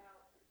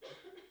about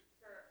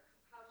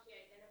how she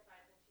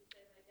identifies, and she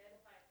says,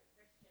 "Identify as a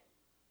Christian."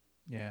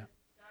 Yeah.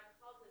 God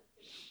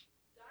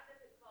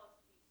doesn't call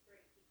us to be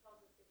straight; He calls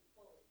us to be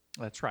holy.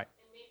 That's right.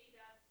 And maybe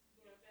that's,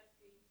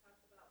 Jessica, you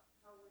talked about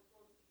how we're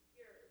told to be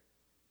pure.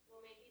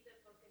 Well, maybe the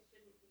focus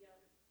shouldn't be on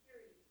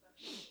purity, but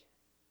holiness,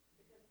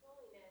 because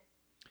holiness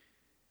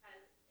has,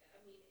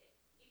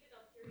 even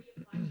though purity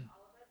applies to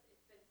all of us,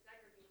 it's been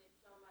segregated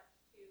so much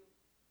to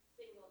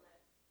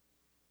singleness.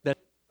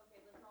 That Okay,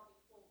 let's all be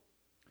holy,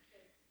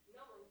 because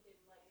no one can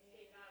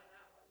stay out of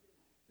that one.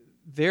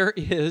 there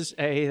is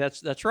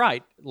that's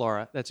right,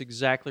 Laura. That's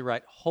exactly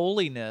right.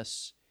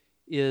 Holiness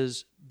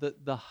is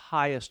the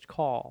highest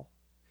call,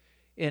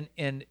 and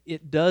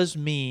it does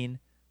mean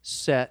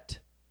set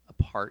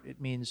apart.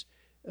 It means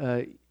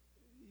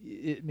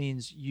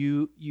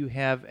you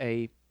have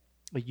a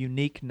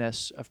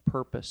uniqueness of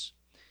purpose.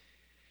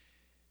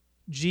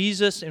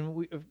 Jesus,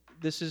 and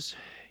this is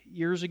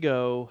years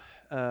ago,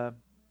 I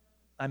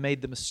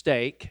made the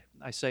mistake.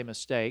 I say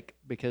mistake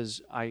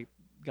because I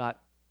got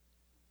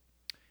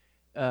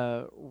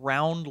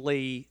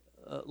roundly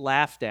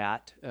laughed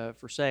at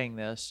for saying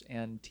this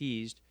and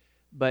teased,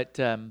 but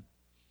I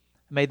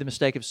made the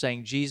mistake of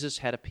saying Jesus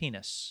had a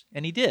penis,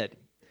 and he did.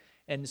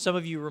 And some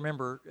of you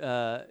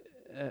remember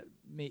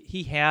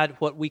he had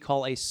what we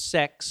call a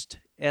sexed,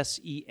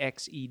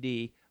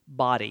 S-E-X-E-D,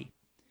 body.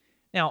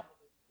 Now,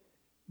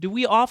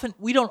 we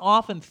don't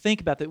often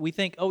think about that. We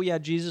think, oh yeah,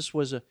 Jesus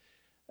was a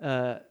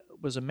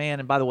man,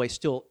 and by the way,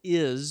 still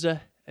is. I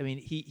mean,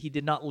 he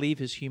did not leave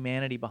his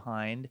humanity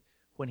behind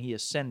when he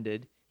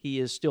ascended. He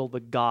is still the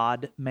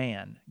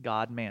God-man,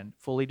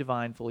 fully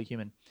divine, fully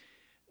human.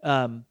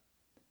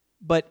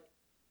 But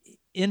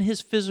in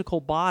his physical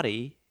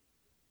body,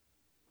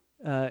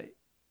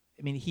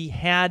 he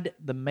had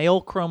the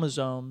male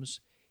chromosomes.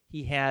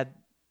 He had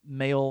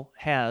male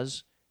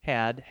genitalia.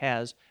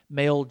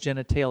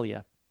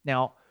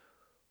 Now,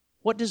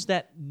 what does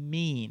that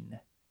mean?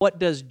 What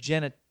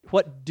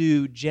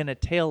do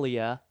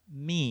genitalia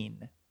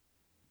mean?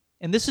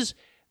 And this is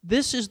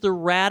the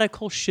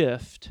radical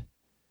shift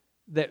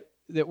that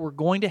we're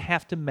going to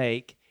have to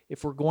make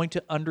if we're going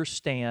to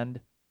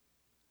understand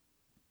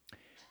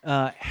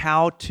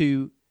how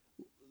to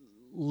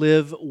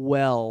live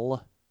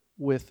well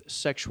with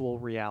sexual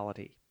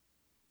reality.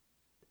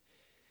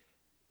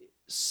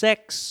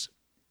 Sex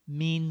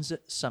means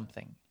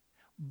something.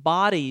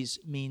 Bodies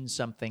mean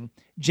something.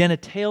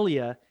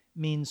 Genitalia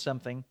means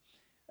something.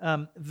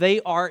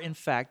 Genitalia are in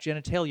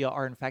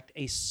fact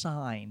a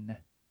sign.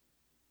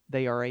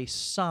 They are a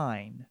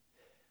sign.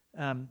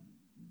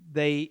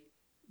 They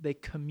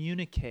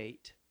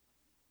communicate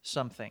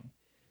something.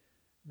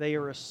 They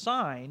are a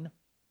sign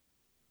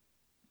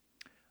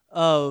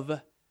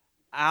of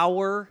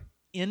our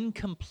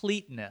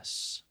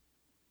incompleteness.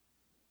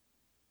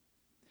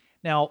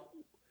 Now,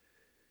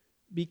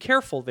 be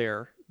careful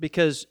there,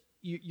 because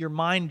your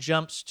mind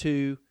jumps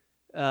to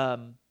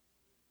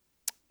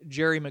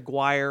Jerry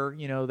Maguire,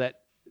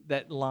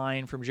 that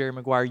line from Jerry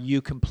Maguire,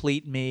 "You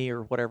complete me,"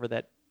 or whatever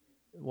that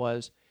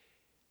was.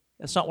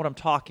 That's not what I'm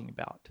talking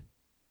about.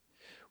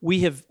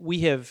 We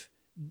have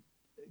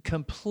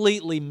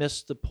completely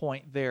missed the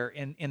point there,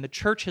 and the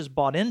church has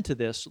bought into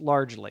this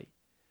largely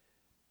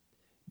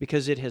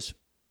because it has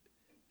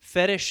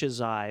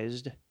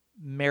fetishized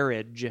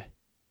marriage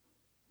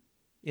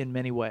in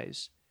many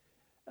ways.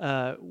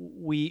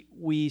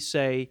 We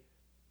say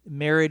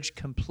marriage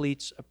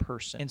completes a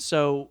person, and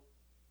so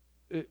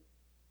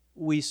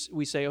we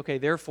say, okay,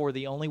 therefore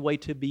the only way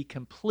to be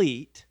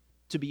complete,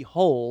 to be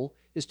whole,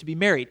 is to be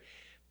married.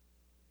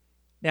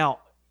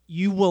 Now,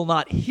 you will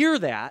not hear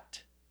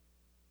that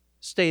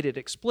stated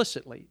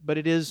explicitly, but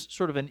it is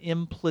sort of an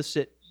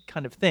implicit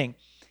kind of thing.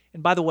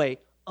 And by the way,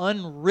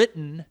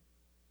 unwritten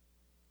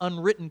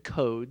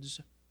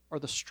codes are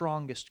the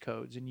strongest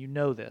codes, and you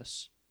know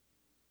this.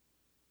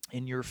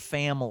 In your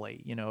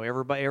family,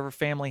 every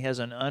family has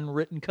an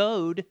unwritten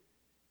code,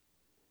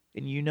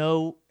 and you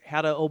know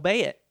how to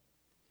obey it.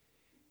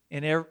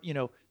 And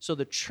so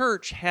the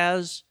church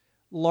has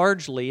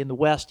largely in the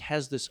West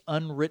has this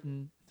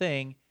unwritten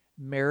thing: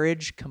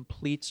 marriage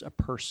completes a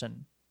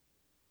person.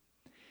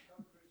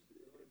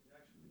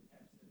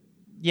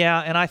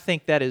 Yeah, and I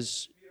think that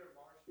is,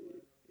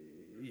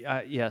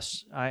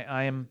 yes,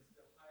 I am.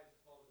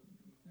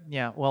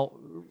 Yeah, well,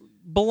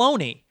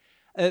 baloney.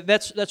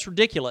 That's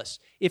ridiculous.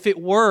 If it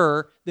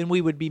were, then we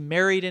would be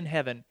married in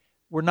heaven.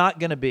 We're not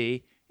going to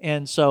be,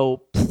 and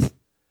so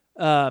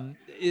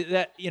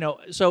that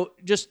So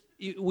just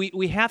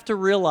we have to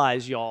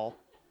realize, y'all.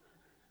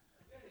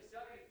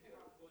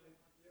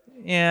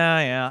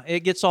 Yeah.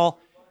 It gets all.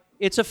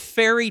 It's a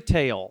fairy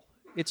tale.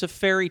 It's a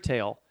fairy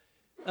tale.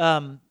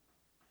 Um,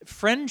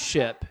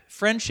 friendship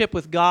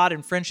with God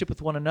and friendship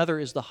with one another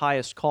is the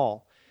highest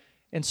call,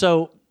 and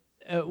so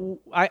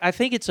I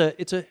think it's a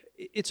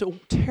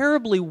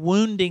terribly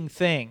wounding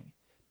thing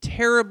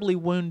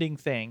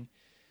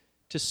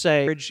to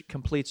say marriage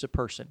completes a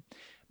person.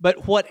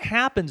 But what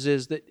happens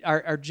is that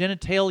our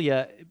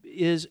genitalia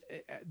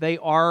they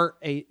are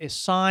a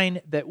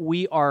sign that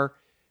we are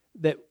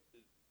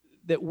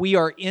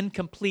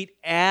incomplete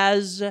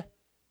as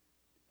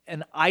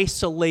an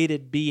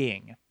isolated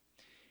being,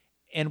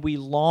 and we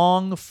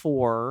long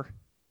for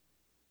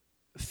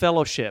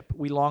fellowship,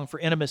 we long for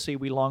intimacy,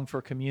 we long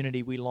for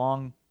community, we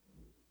long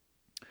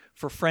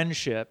for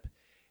friendship,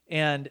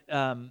 and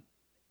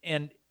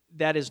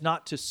that is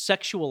not to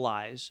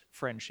sexualize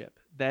friendship.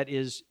 That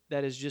is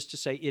just to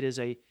say it is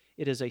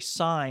a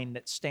sign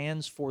that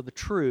stands for the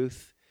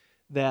truth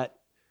that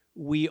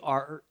we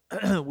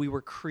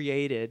were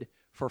created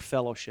for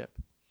fellowship.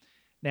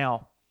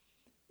 Now,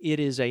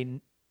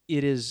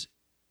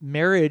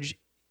 marriage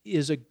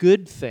is a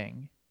good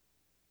thing.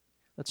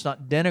 Let's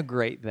not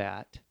denigrate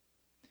that.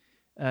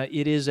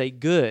 It is a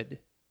good,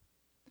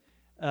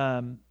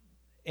 and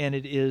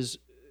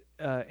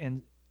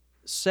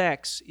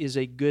sex is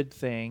a good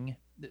thing.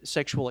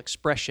 Sexual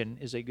expression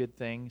is a good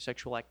thing.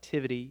 Sexual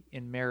activity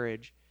in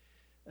marriage,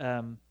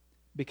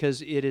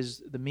 because it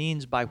is the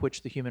means by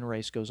which the human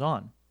race goes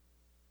on.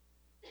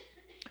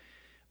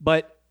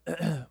 But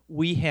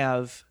we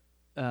have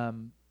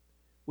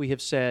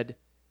said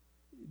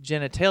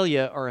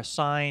genitalia are a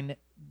sign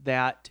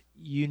that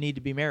you need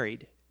to be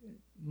married.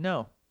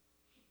 No,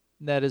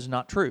 that is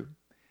not true.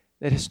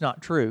 That is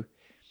not true.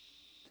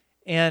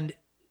 And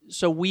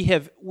so we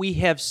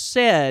have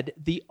said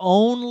the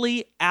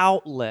only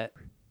outlet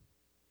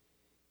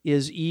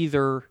is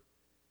either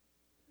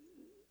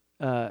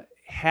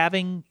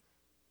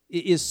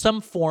is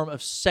some form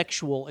of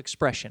sexual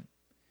expression.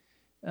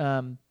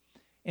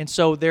 And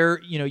so there,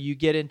 you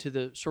get into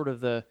the sort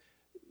of the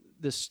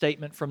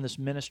statement from this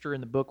minister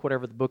in the book,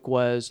 whatever the book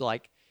was,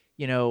 like,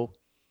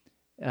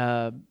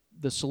 the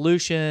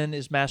solution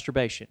is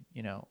masturbation,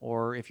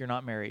 or if you're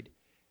not married,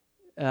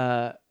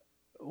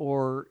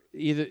 or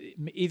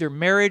either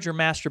marriage or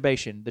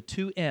masturbation, the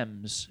two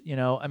M's,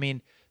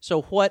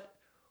 so what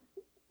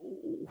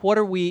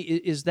are we,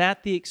 is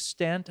that the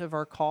extent of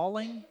our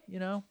calling,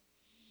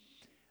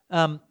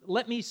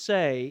 Let me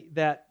say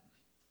that,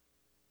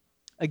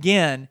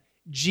 again,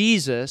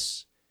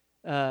 Jesus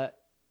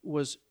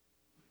was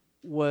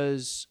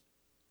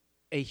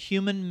a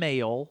human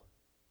male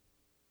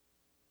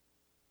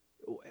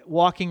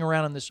walking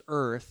around on this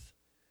earth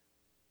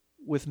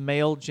with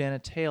male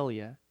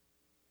genitalia.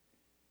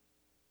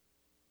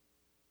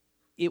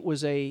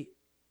 His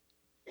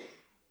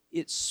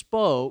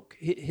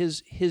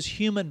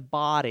human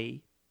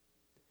body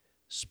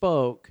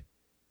spoke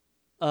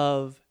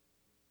of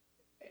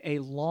a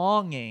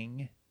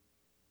longing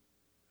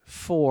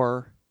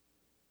for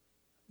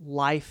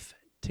life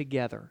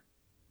together.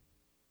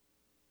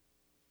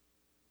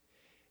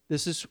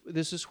 This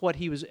is what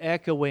he was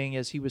echoing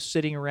as he was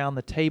sitting around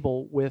the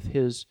table with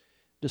his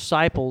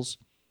disciples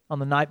on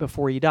the night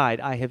before he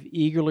died. I have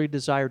eagerly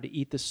desired to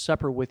eat this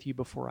supper with you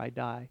before I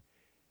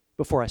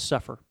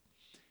suffer.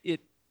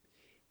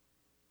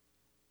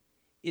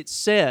 It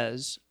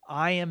says,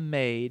 I am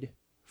made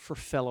for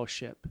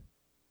fellowship.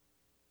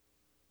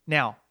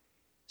 Now,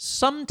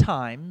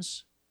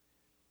 sometimes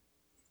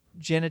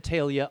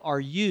genitalia are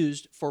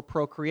used for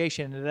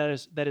procreation, and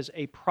that is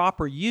a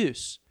proper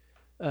use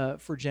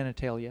for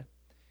genitalia.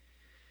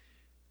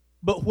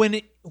 But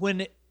when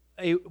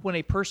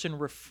a person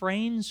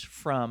refrains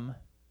from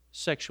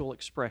sexual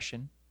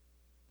expression,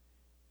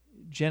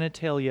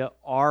 genitalia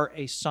are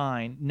a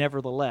sign,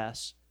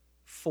 nevertheless,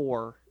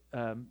 for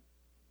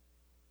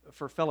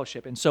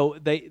fellowship, and so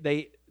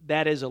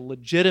that is a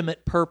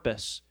legitimate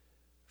purpose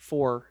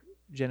for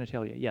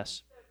genitalia.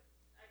 Yes.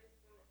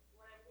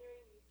 What I'm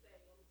hearing you say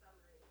in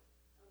summary,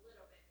 a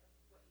little bit of what you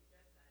just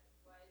said,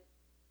 was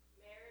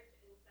marriage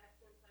and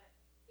sex in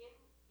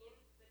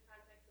the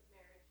context of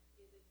marriage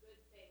is a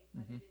good thing,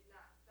 but it is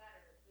not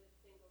better than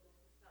singleness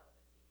and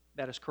celibacy.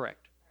 That is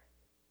correct.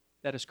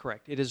 That is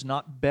correct. It is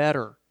not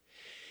better.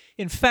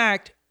 In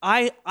fact,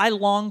 I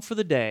long for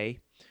the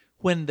day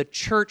when the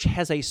church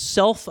has a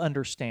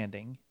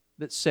self-understanding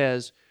that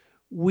says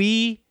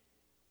we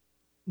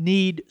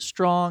need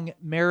strong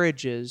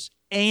marriages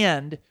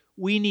and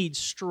we need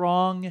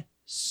strong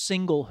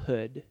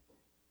singlehood.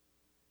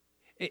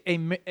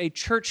 A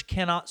church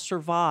cannot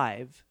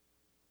survive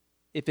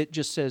if it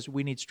just says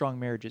we need strong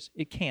marriages.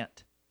 It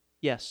can't.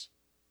 Yes.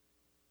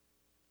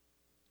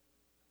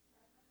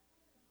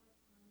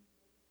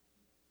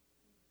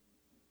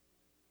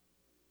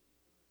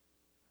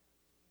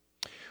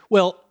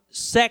 Well,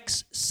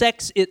 sex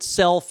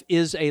itself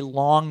is a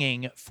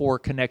longing for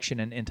connection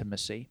and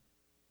intimacy.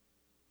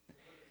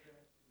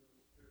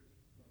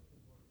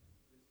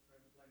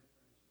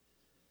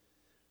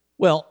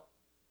 Well,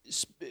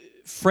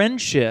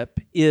 friendship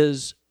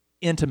is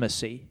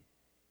intimacy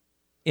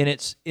in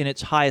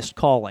its highest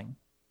calling.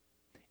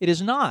 It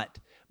is not,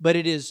 but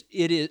it is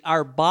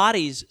our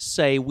bodies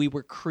say we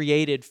were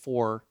created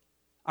for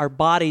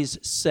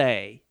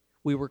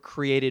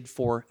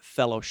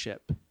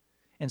fellowship.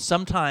 And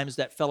sometimes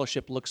that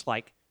fellowship looks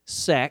like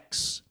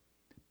sex,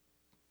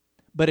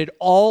 but it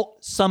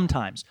always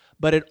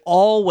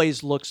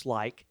looks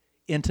like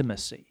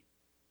intimacy.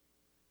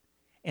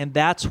 And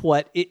that's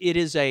what it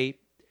is.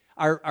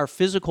 Our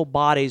physical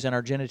bodies and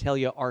our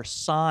genitalia are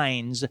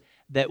signs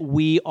that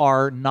we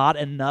are not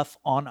enough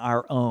on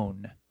our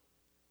own.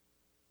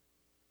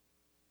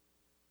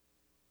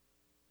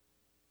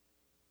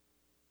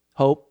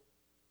 Hope.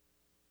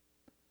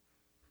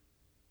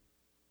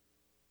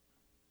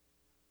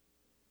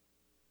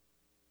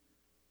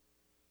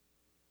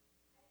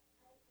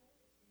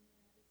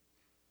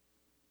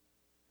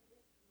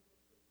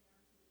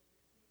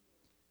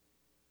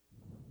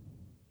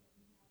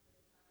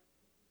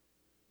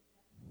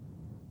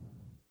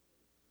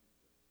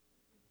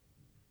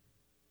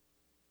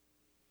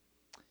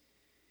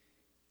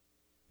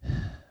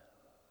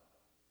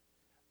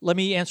 Let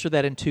me answer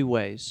that in two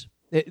ways.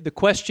 The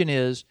question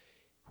is,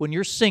 when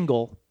you're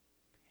single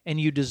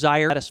and you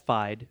desire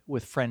satisfied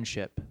with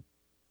friendship,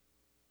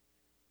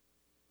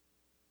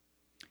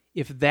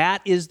 if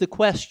that is the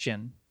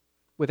question,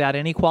 without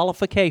any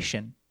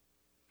qualification,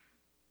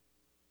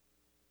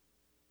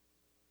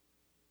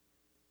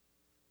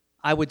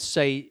 I would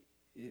say,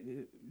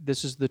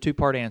 this is the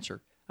two-part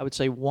answer. I would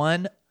say,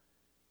 one,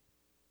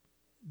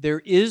 there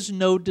is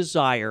no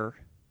desire,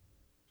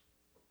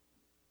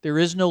 there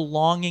is no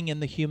longing in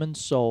the human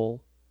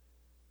soul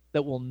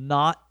that will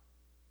not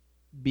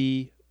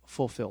be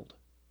fulfilled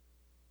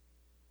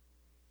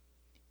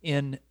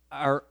in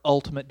our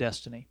ultimate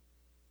destiny.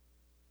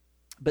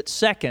 But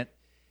second,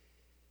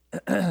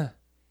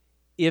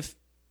 if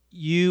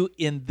you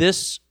in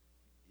this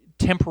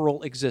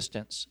temporal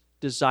existence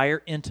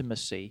desire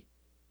intimacy,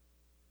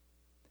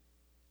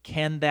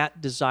 can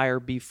that desire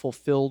be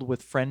fulfilled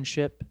with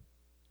friendship?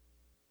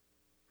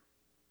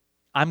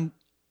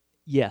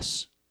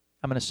 Yes.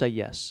 I'm going to say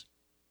yes.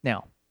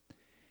 Now,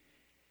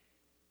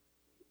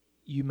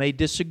 you may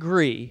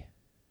disagree,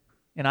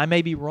 and I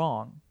may be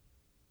wrong,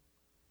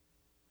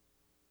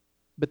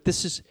 but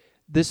this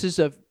is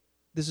a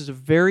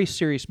very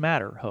serious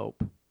matter,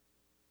 Hope.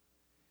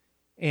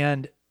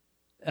 And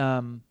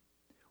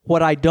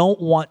what I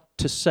don't want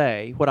to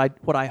say, what I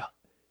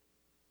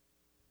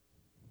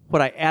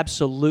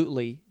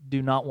absolutely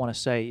do not want to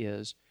say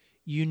is,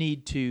 you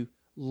need to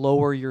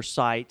lower your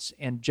sights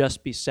and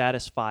just be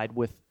satisfied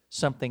with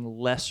something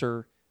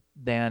lesser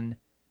than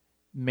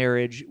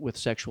marriage with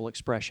sexual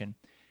expression.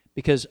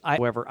 Because,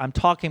 however, I'm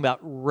talking about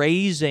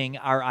raising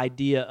our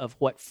idea of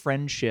what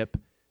friendship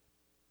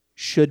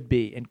should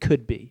be and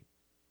could be.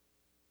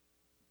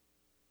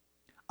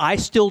 I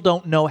still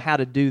don't know how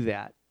to do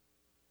that.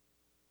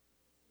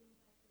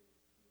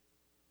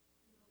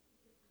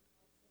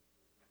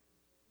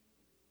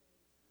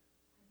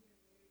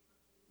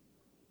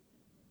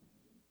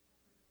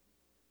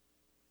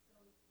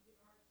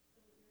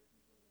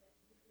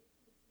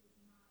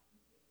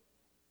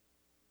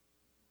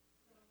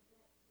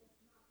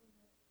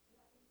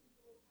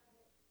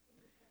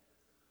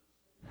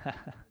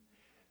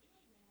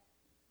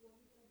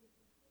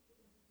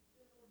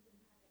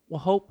 Well,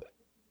 Hope,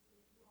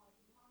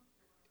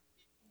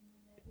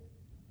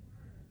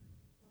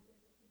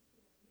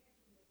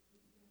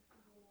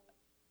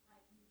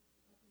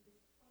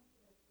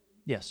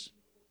 yes,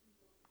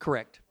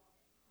 correct.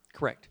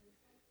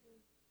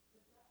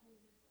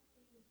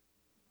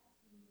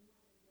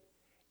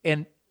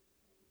 And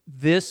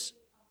this,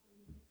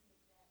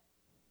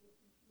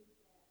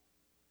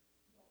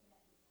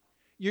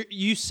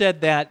 you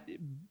said that.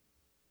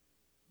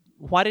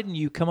 Why didn't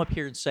you come up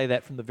here and say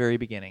that from the very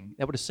beginning?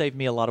 That would have saved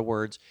me a lot of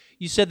words.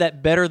 You said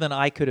that better than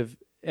I could have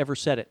ever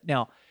said it.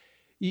 Now,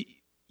 did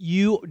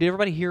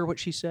everybody hear what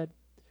she said?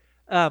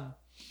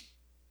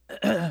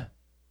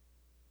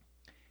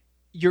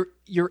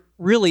 You're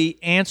really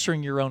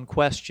answering your own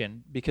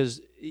question, because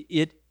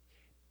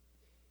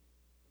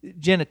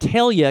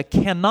genitalia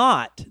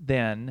cannot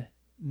then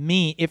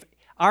mean, if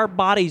our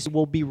bodies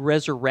will be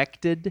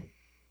resurrected,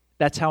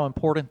 that's how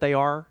important they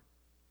are.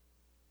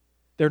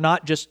 They're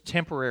not just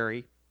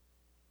temporary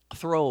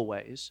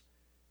throwaways.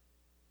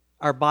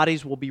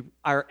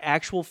 Our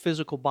actual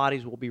physical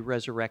bodies will be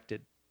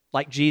resurrected,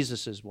 like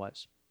Jesus's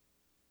was.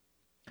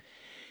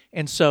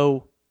 And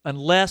so,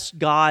 unless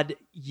God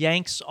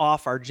yanks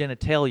off our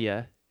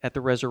genitalia at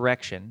the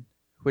resurrection,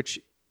 which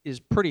is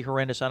pretty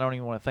horrendous. I don't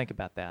even want to think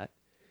about that.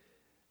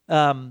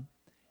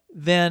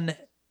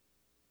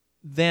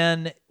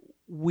 Then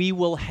we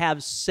will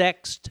have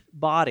sexed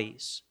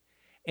bodies,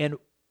 and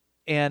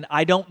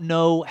I don't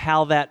know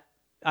how that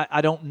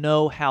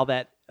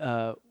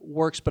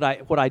works.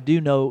 But what I do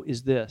know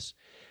is this: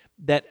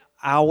 that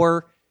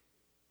our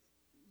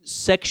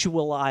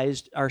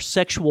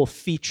sexual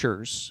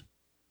features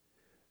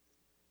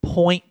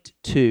point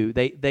to,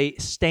 they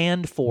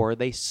stand for,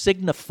 they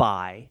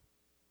signify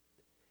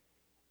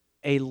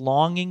a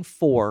longing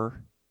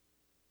for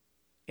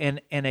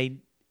and a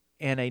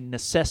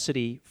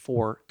necessity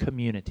for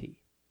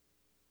community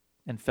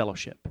and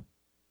fellowship,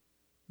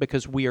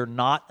 because we are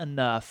not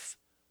enough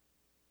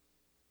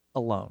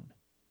alone.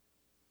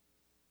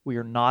 We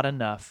are not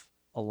enough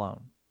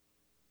alone.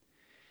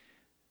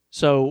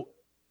 So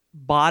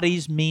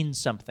bodies mean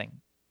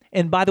something.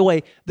 And by the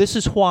way, this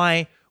is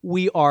why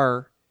we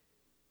are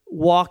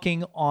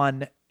walking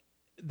on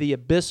the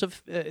abyss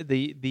of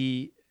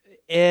the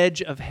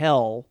edge of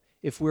hell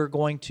if we're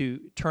going to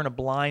turn a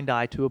blind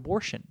eye to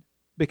abortion,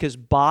 because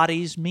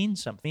bodies mean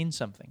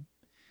something,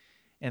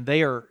 and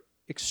they are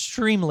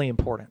extremely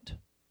important.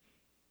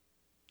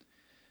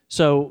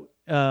 So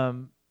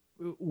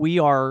we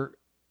are.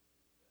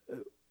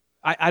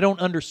 I don't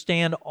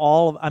understand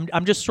all of.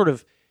 I'm just sort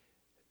of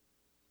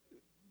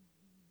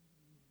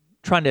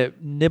trying to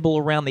nibble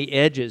around the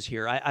edges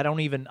here. I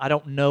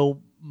don't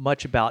know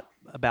much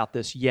about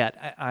this yet.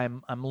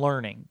 I'm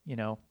learning,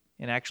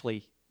 and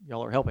actually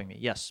y'all are helping me.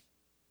 Yes.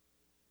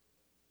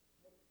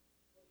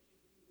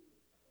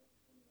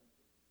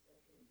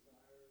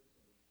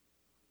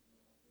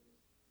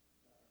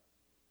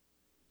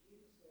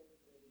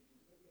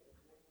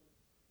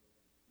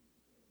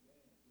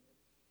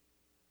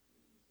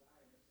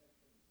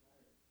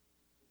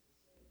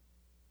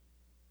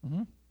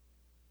 Mm-hmm.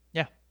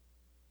 Yeah,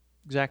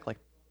 exactly.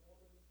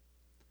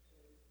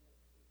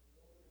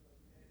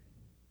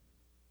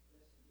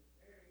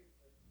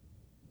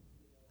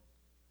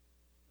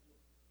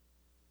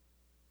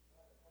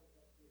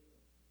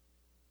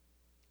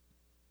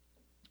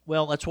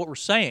 Well, that's what we're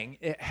saying.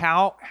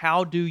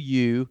 How do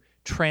you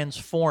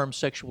transform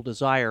sexual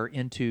desire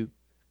into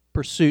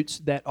pursuits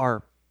that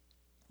are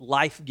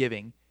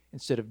life-giving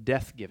instead of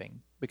death-giving?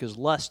 Because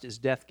lust is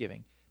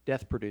death-giving,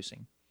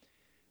 death-producing.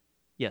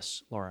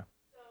 Yes, Laura.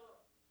 So I'm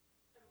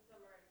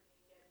summarizing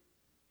again.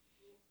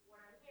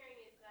 What I'm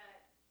hearing is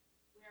that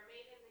we are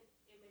made in the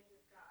image of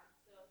God.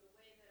 So the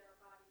way that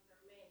our bodies are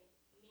made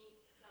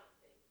means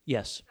something.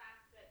 Yes. The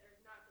fact that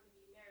there's not going to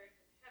be marriage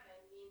in heaven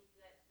means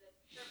that the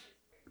purpose.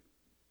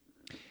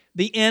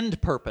 The end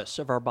purpose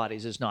of our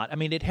bodies is not.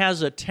 I mean, it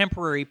has a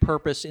temporary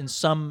purpose in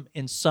some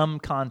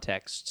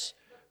contexts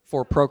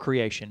for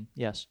procreation.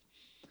 Yes.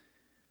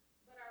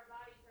 But our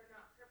bodies are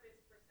not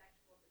purposed for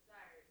sexual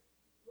desires.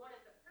 One of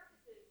the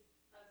purposes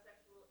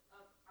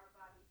of our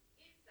bodies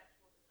is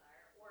sexual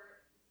desire,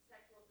 or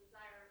sexual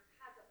desire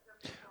has a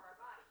purpose for our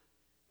body,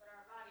 but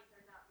our bodies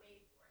are not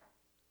made for it.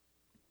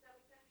 Does that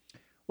make sense?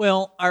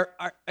 Well,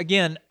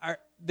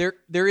 there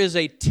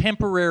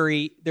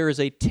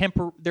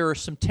are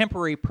some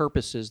temporary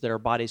purposes that our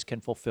bodies can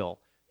fulfill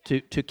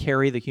to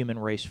carry the human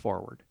race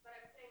forward. But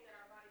I'm saying that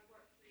our bodies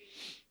weren't created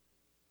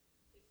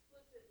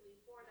exclusively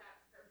for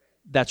that purpose.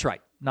 That's right,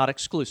 not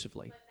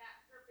exclusively. But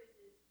that purpose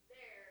is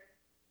there,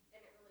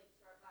 and it relates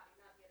to our body,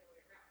 not the other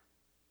way around.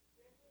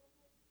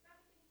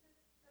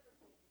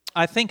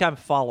 I think I'm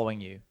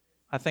following you. Yeah,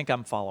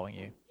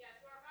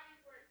 so our bodies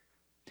weren't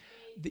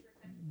made for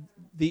sexual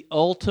desire. The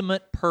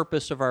ultimate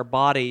purpose of our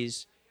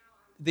bodies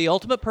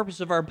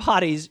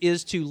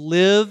is to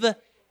live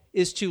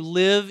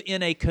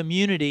in a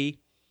community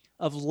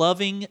of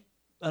loving,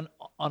 an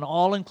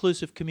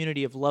all-inclusive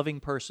community of loving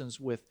persons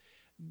with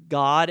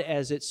God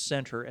as its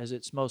center, as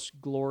its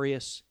most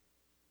glorious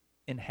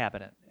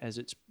inhabitant, as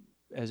its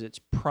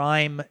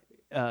prime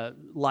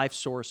life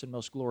source and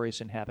most glorious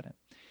inhabitant.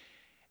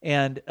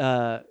 And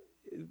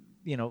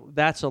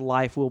that's a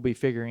life we'll be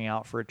figuring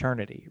out for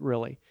eternity,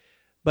 really.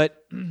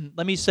 But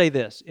let me say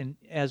this, and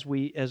as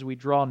we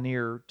draw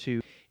near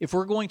to, if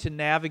we're going to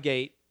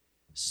navigate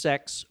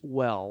sex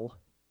well,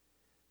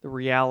 the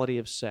reality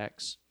of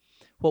sex,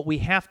 what we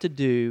have to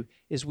do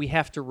is we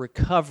have to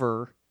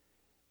recover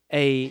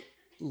a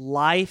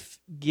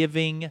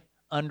life-giving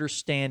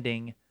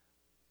understanding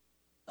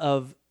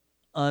of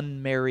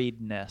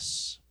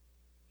unmarriedness.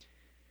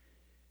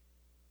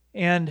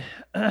 And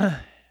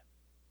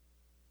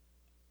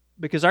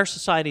because our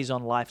society's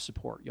on life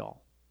support,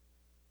 y'all.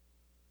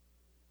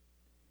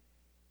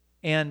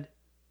 And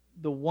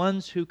the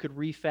ones who could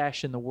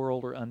refashion the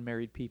world are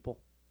unmarried people.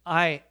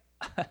 I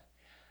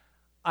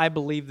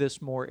believe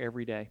this more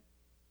every day.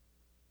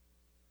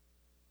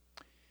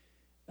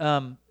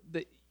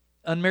 The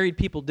unmarried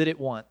people did it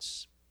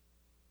once.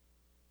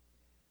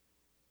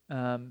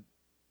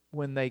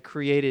 When they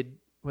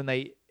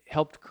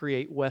helped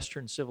create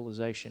Western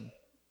civilization.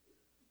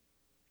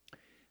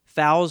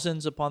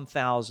 Thousands upon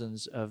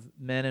thousands of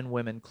men and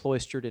women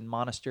cloistered in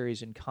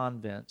monasteries and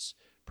convents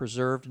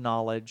preserved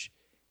knowledge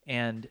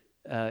and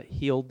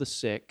healed the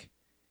sick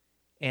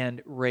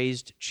and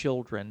raised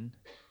children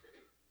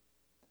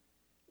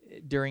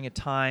during a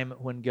time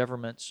when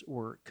governments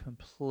were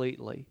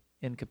completely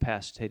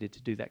incapacitated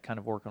to do that kind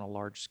of work on a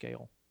large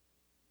scale.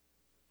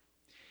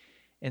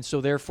 And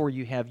so therefore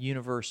you have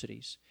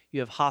universities,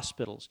 you have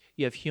hospitals,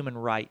 you have human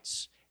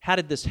rights. How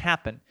did this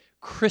happen?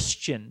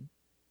 Christian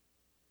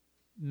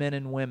men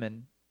and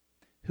women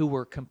who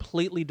were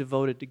completely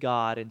devoted to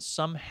God, and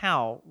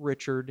somehow,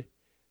 Richard,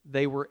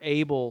 they were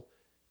able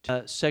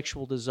to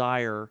sexual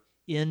desire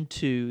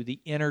into the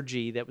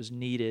energy that was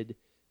needed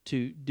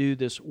to do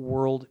this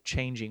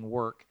world-changing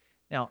work.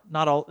 Now,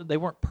 not all, they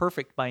weren't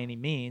perfect by any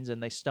means,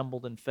 and they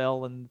stumbled and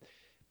fell and,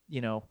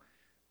 et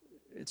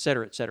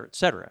cetera, et cetera, et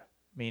cetera.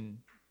 I mean,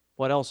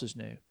 what else is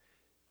new?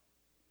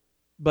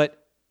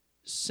 But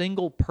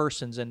single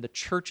persons and the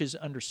church's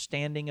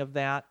understanding of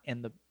that,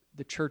 and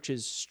the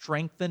church's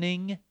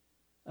strengthening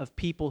of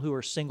people who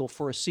are single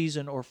for a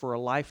season or for a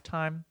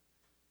lifetime,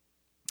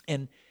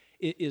 and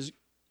it is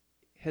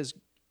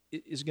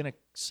going to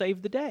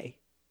save the day.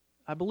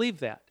 I believe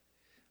that.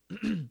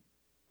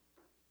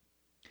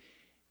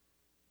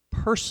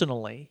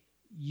 Personally,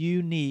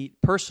 you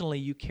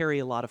carry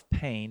a lot of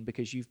pain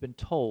because you've been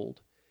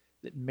told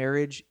that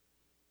marriage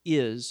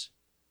is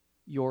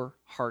your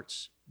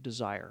heart's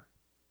desire.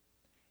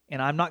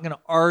 And I'm not going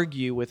to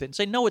argue with it and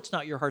say, no, it's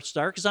not your heart's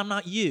desire, because I'm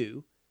not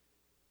you.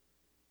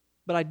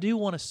 But I do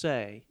want to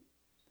say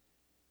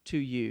to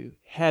you,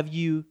 have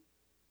you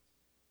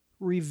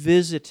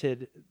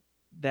revisited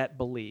that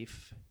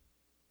belief?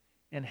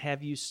 And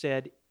have you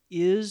said,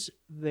 is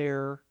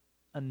there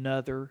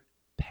another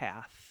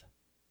path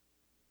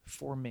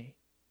for me?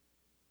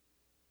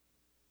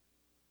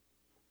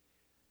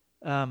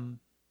 And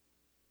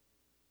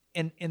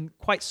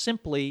quite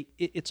simply,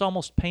 it's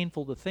almost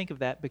painful to think of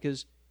that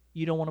because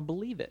you don't want to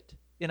believe it.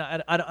 And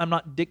I'm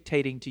not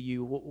dictating to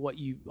you what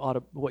you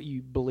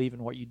believe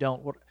and what you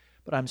don't.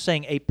 But I'm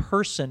saying a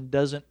person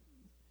doesn't,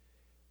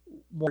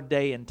 more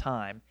day and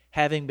time,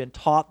 having been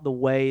taught the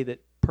way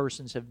that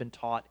persons have been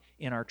taught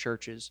in our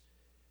churches,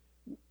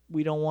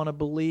 we don't want to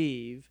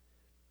believe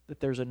that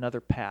there's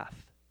another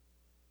path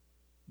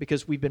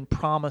because we've been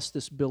promised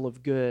this bill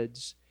of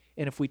goods.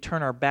 And if we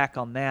turn our back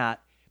on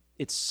that,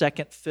 it's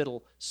second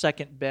fiddle,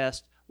 second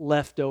best,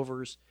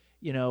 leftovers,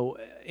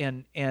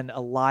 and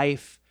a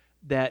life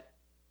that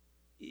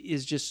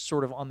is just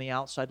sort of on the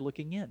outside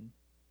looking in.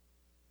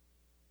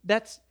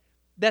 That's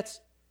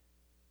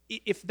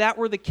if that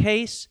were the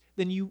case,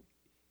 then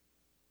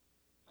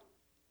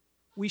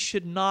we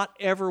should not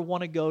ever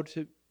want to go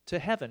to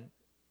heaven,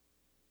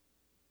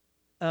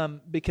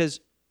 because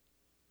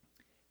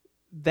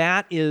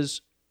that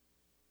is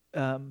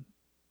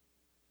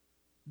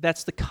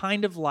that's the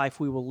kind of life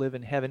we will live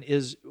in heaven,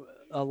 is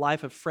a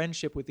life of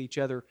friendship with each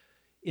other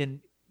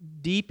in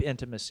deep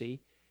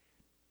intimacy.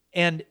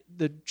 And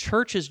the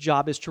church's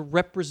job is to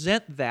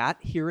represent that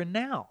here and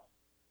now.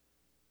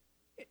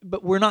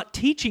 But we're not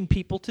teaching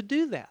people to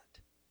do that.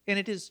 And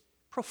it is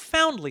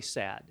profoundly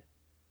sad.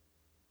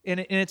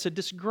 And it's a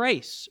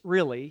disgrace,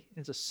 really.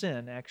 It's a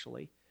sin,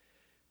 actually.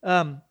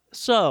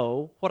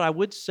 So what I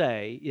would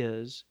say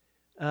is,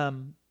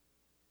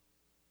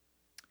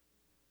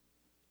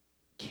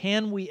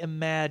 can we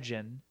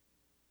imagine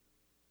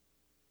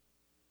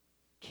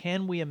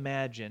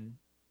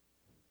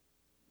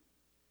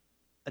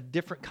a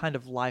different kind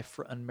of life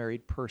for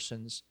unmarried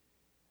persons,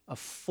 a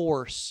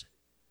force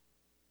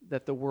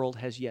that the world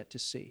has yet to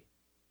see,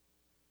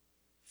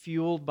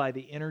 fueled by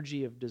the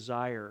energy of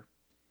desire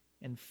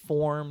and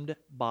formed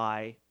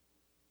by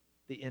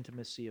the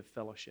intimacy of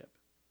fellowship?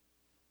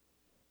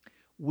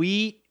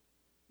 We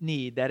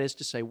need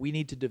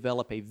to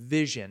develop a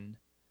vision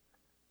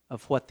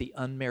of what the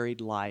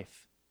unmarried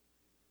life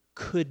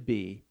could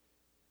be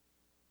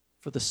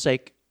for the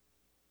sake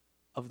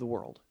of the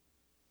world.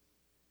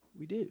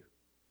 We do.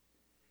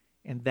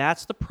 And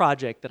that's the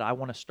project that I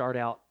want to start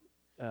out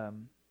a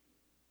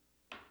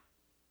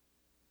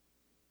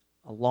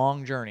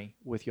long journey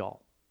with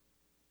y'all.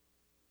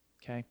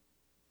 Okay?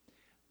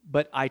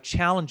 But I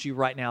challenge you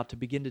right now to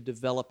begin to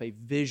develop a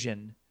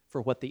vision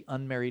for what the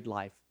unmarried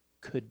life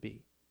could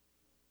be.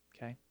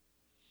 Okay?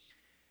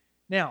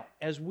 Now,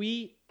 as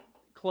we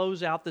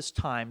close out this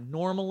time,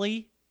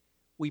 normally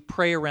we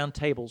pray around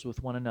tables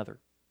with one another.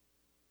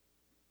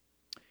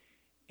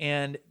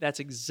 And that's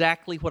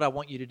exactly what I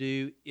want you to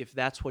do if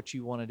that's what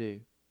you want to do.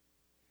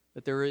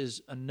 But there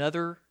is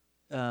another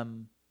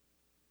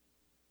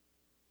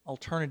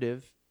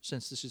alternative,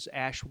 since this is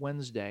Ash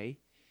Wednesday.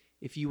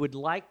 If you would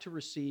like to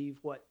receive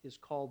what is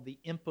called the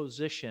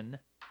imposition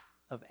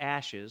of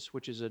ashes,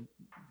 which is a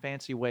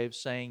fancy way of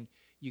saying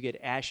you get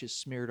ashes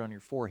smeared on your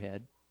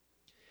forehead,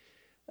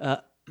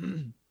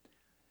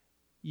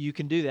 you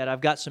can do that.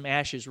 I've got some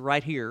ashes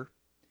right here.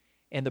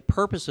 And the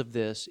purpose of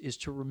this is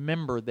to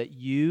remember that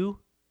you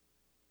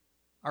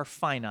are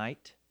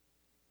finite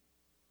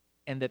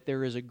and that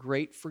there is a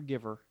great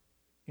forgiver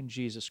in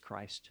Jesus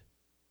Christ.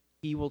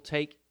 He will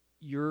take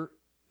your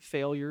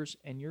failures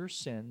and your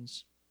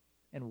sins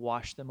and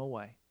wash them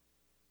away.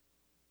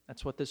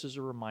 That's what this is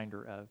a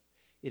reminder of.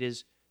 It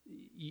is,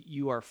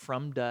 you are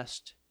from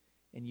dust,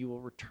 and you will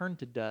return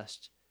to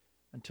dust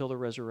until the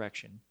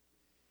resurrection.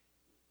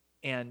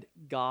 And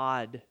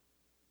God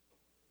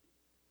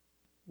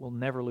will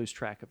never lose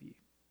track of you.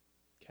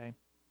 Okay?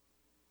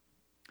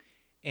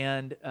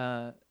 And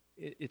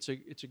it's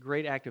a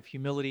great act of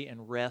humility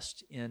and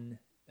rest in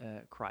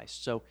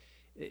Christ. So,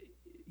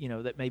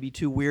 that may be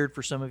too weird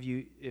for some of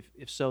you.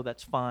 If so,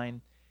 that's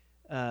fine.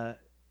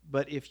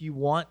 But if you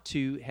want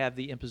to have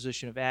the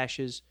imposition of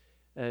ashes,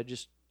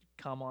 just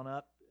come on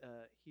up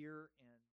here.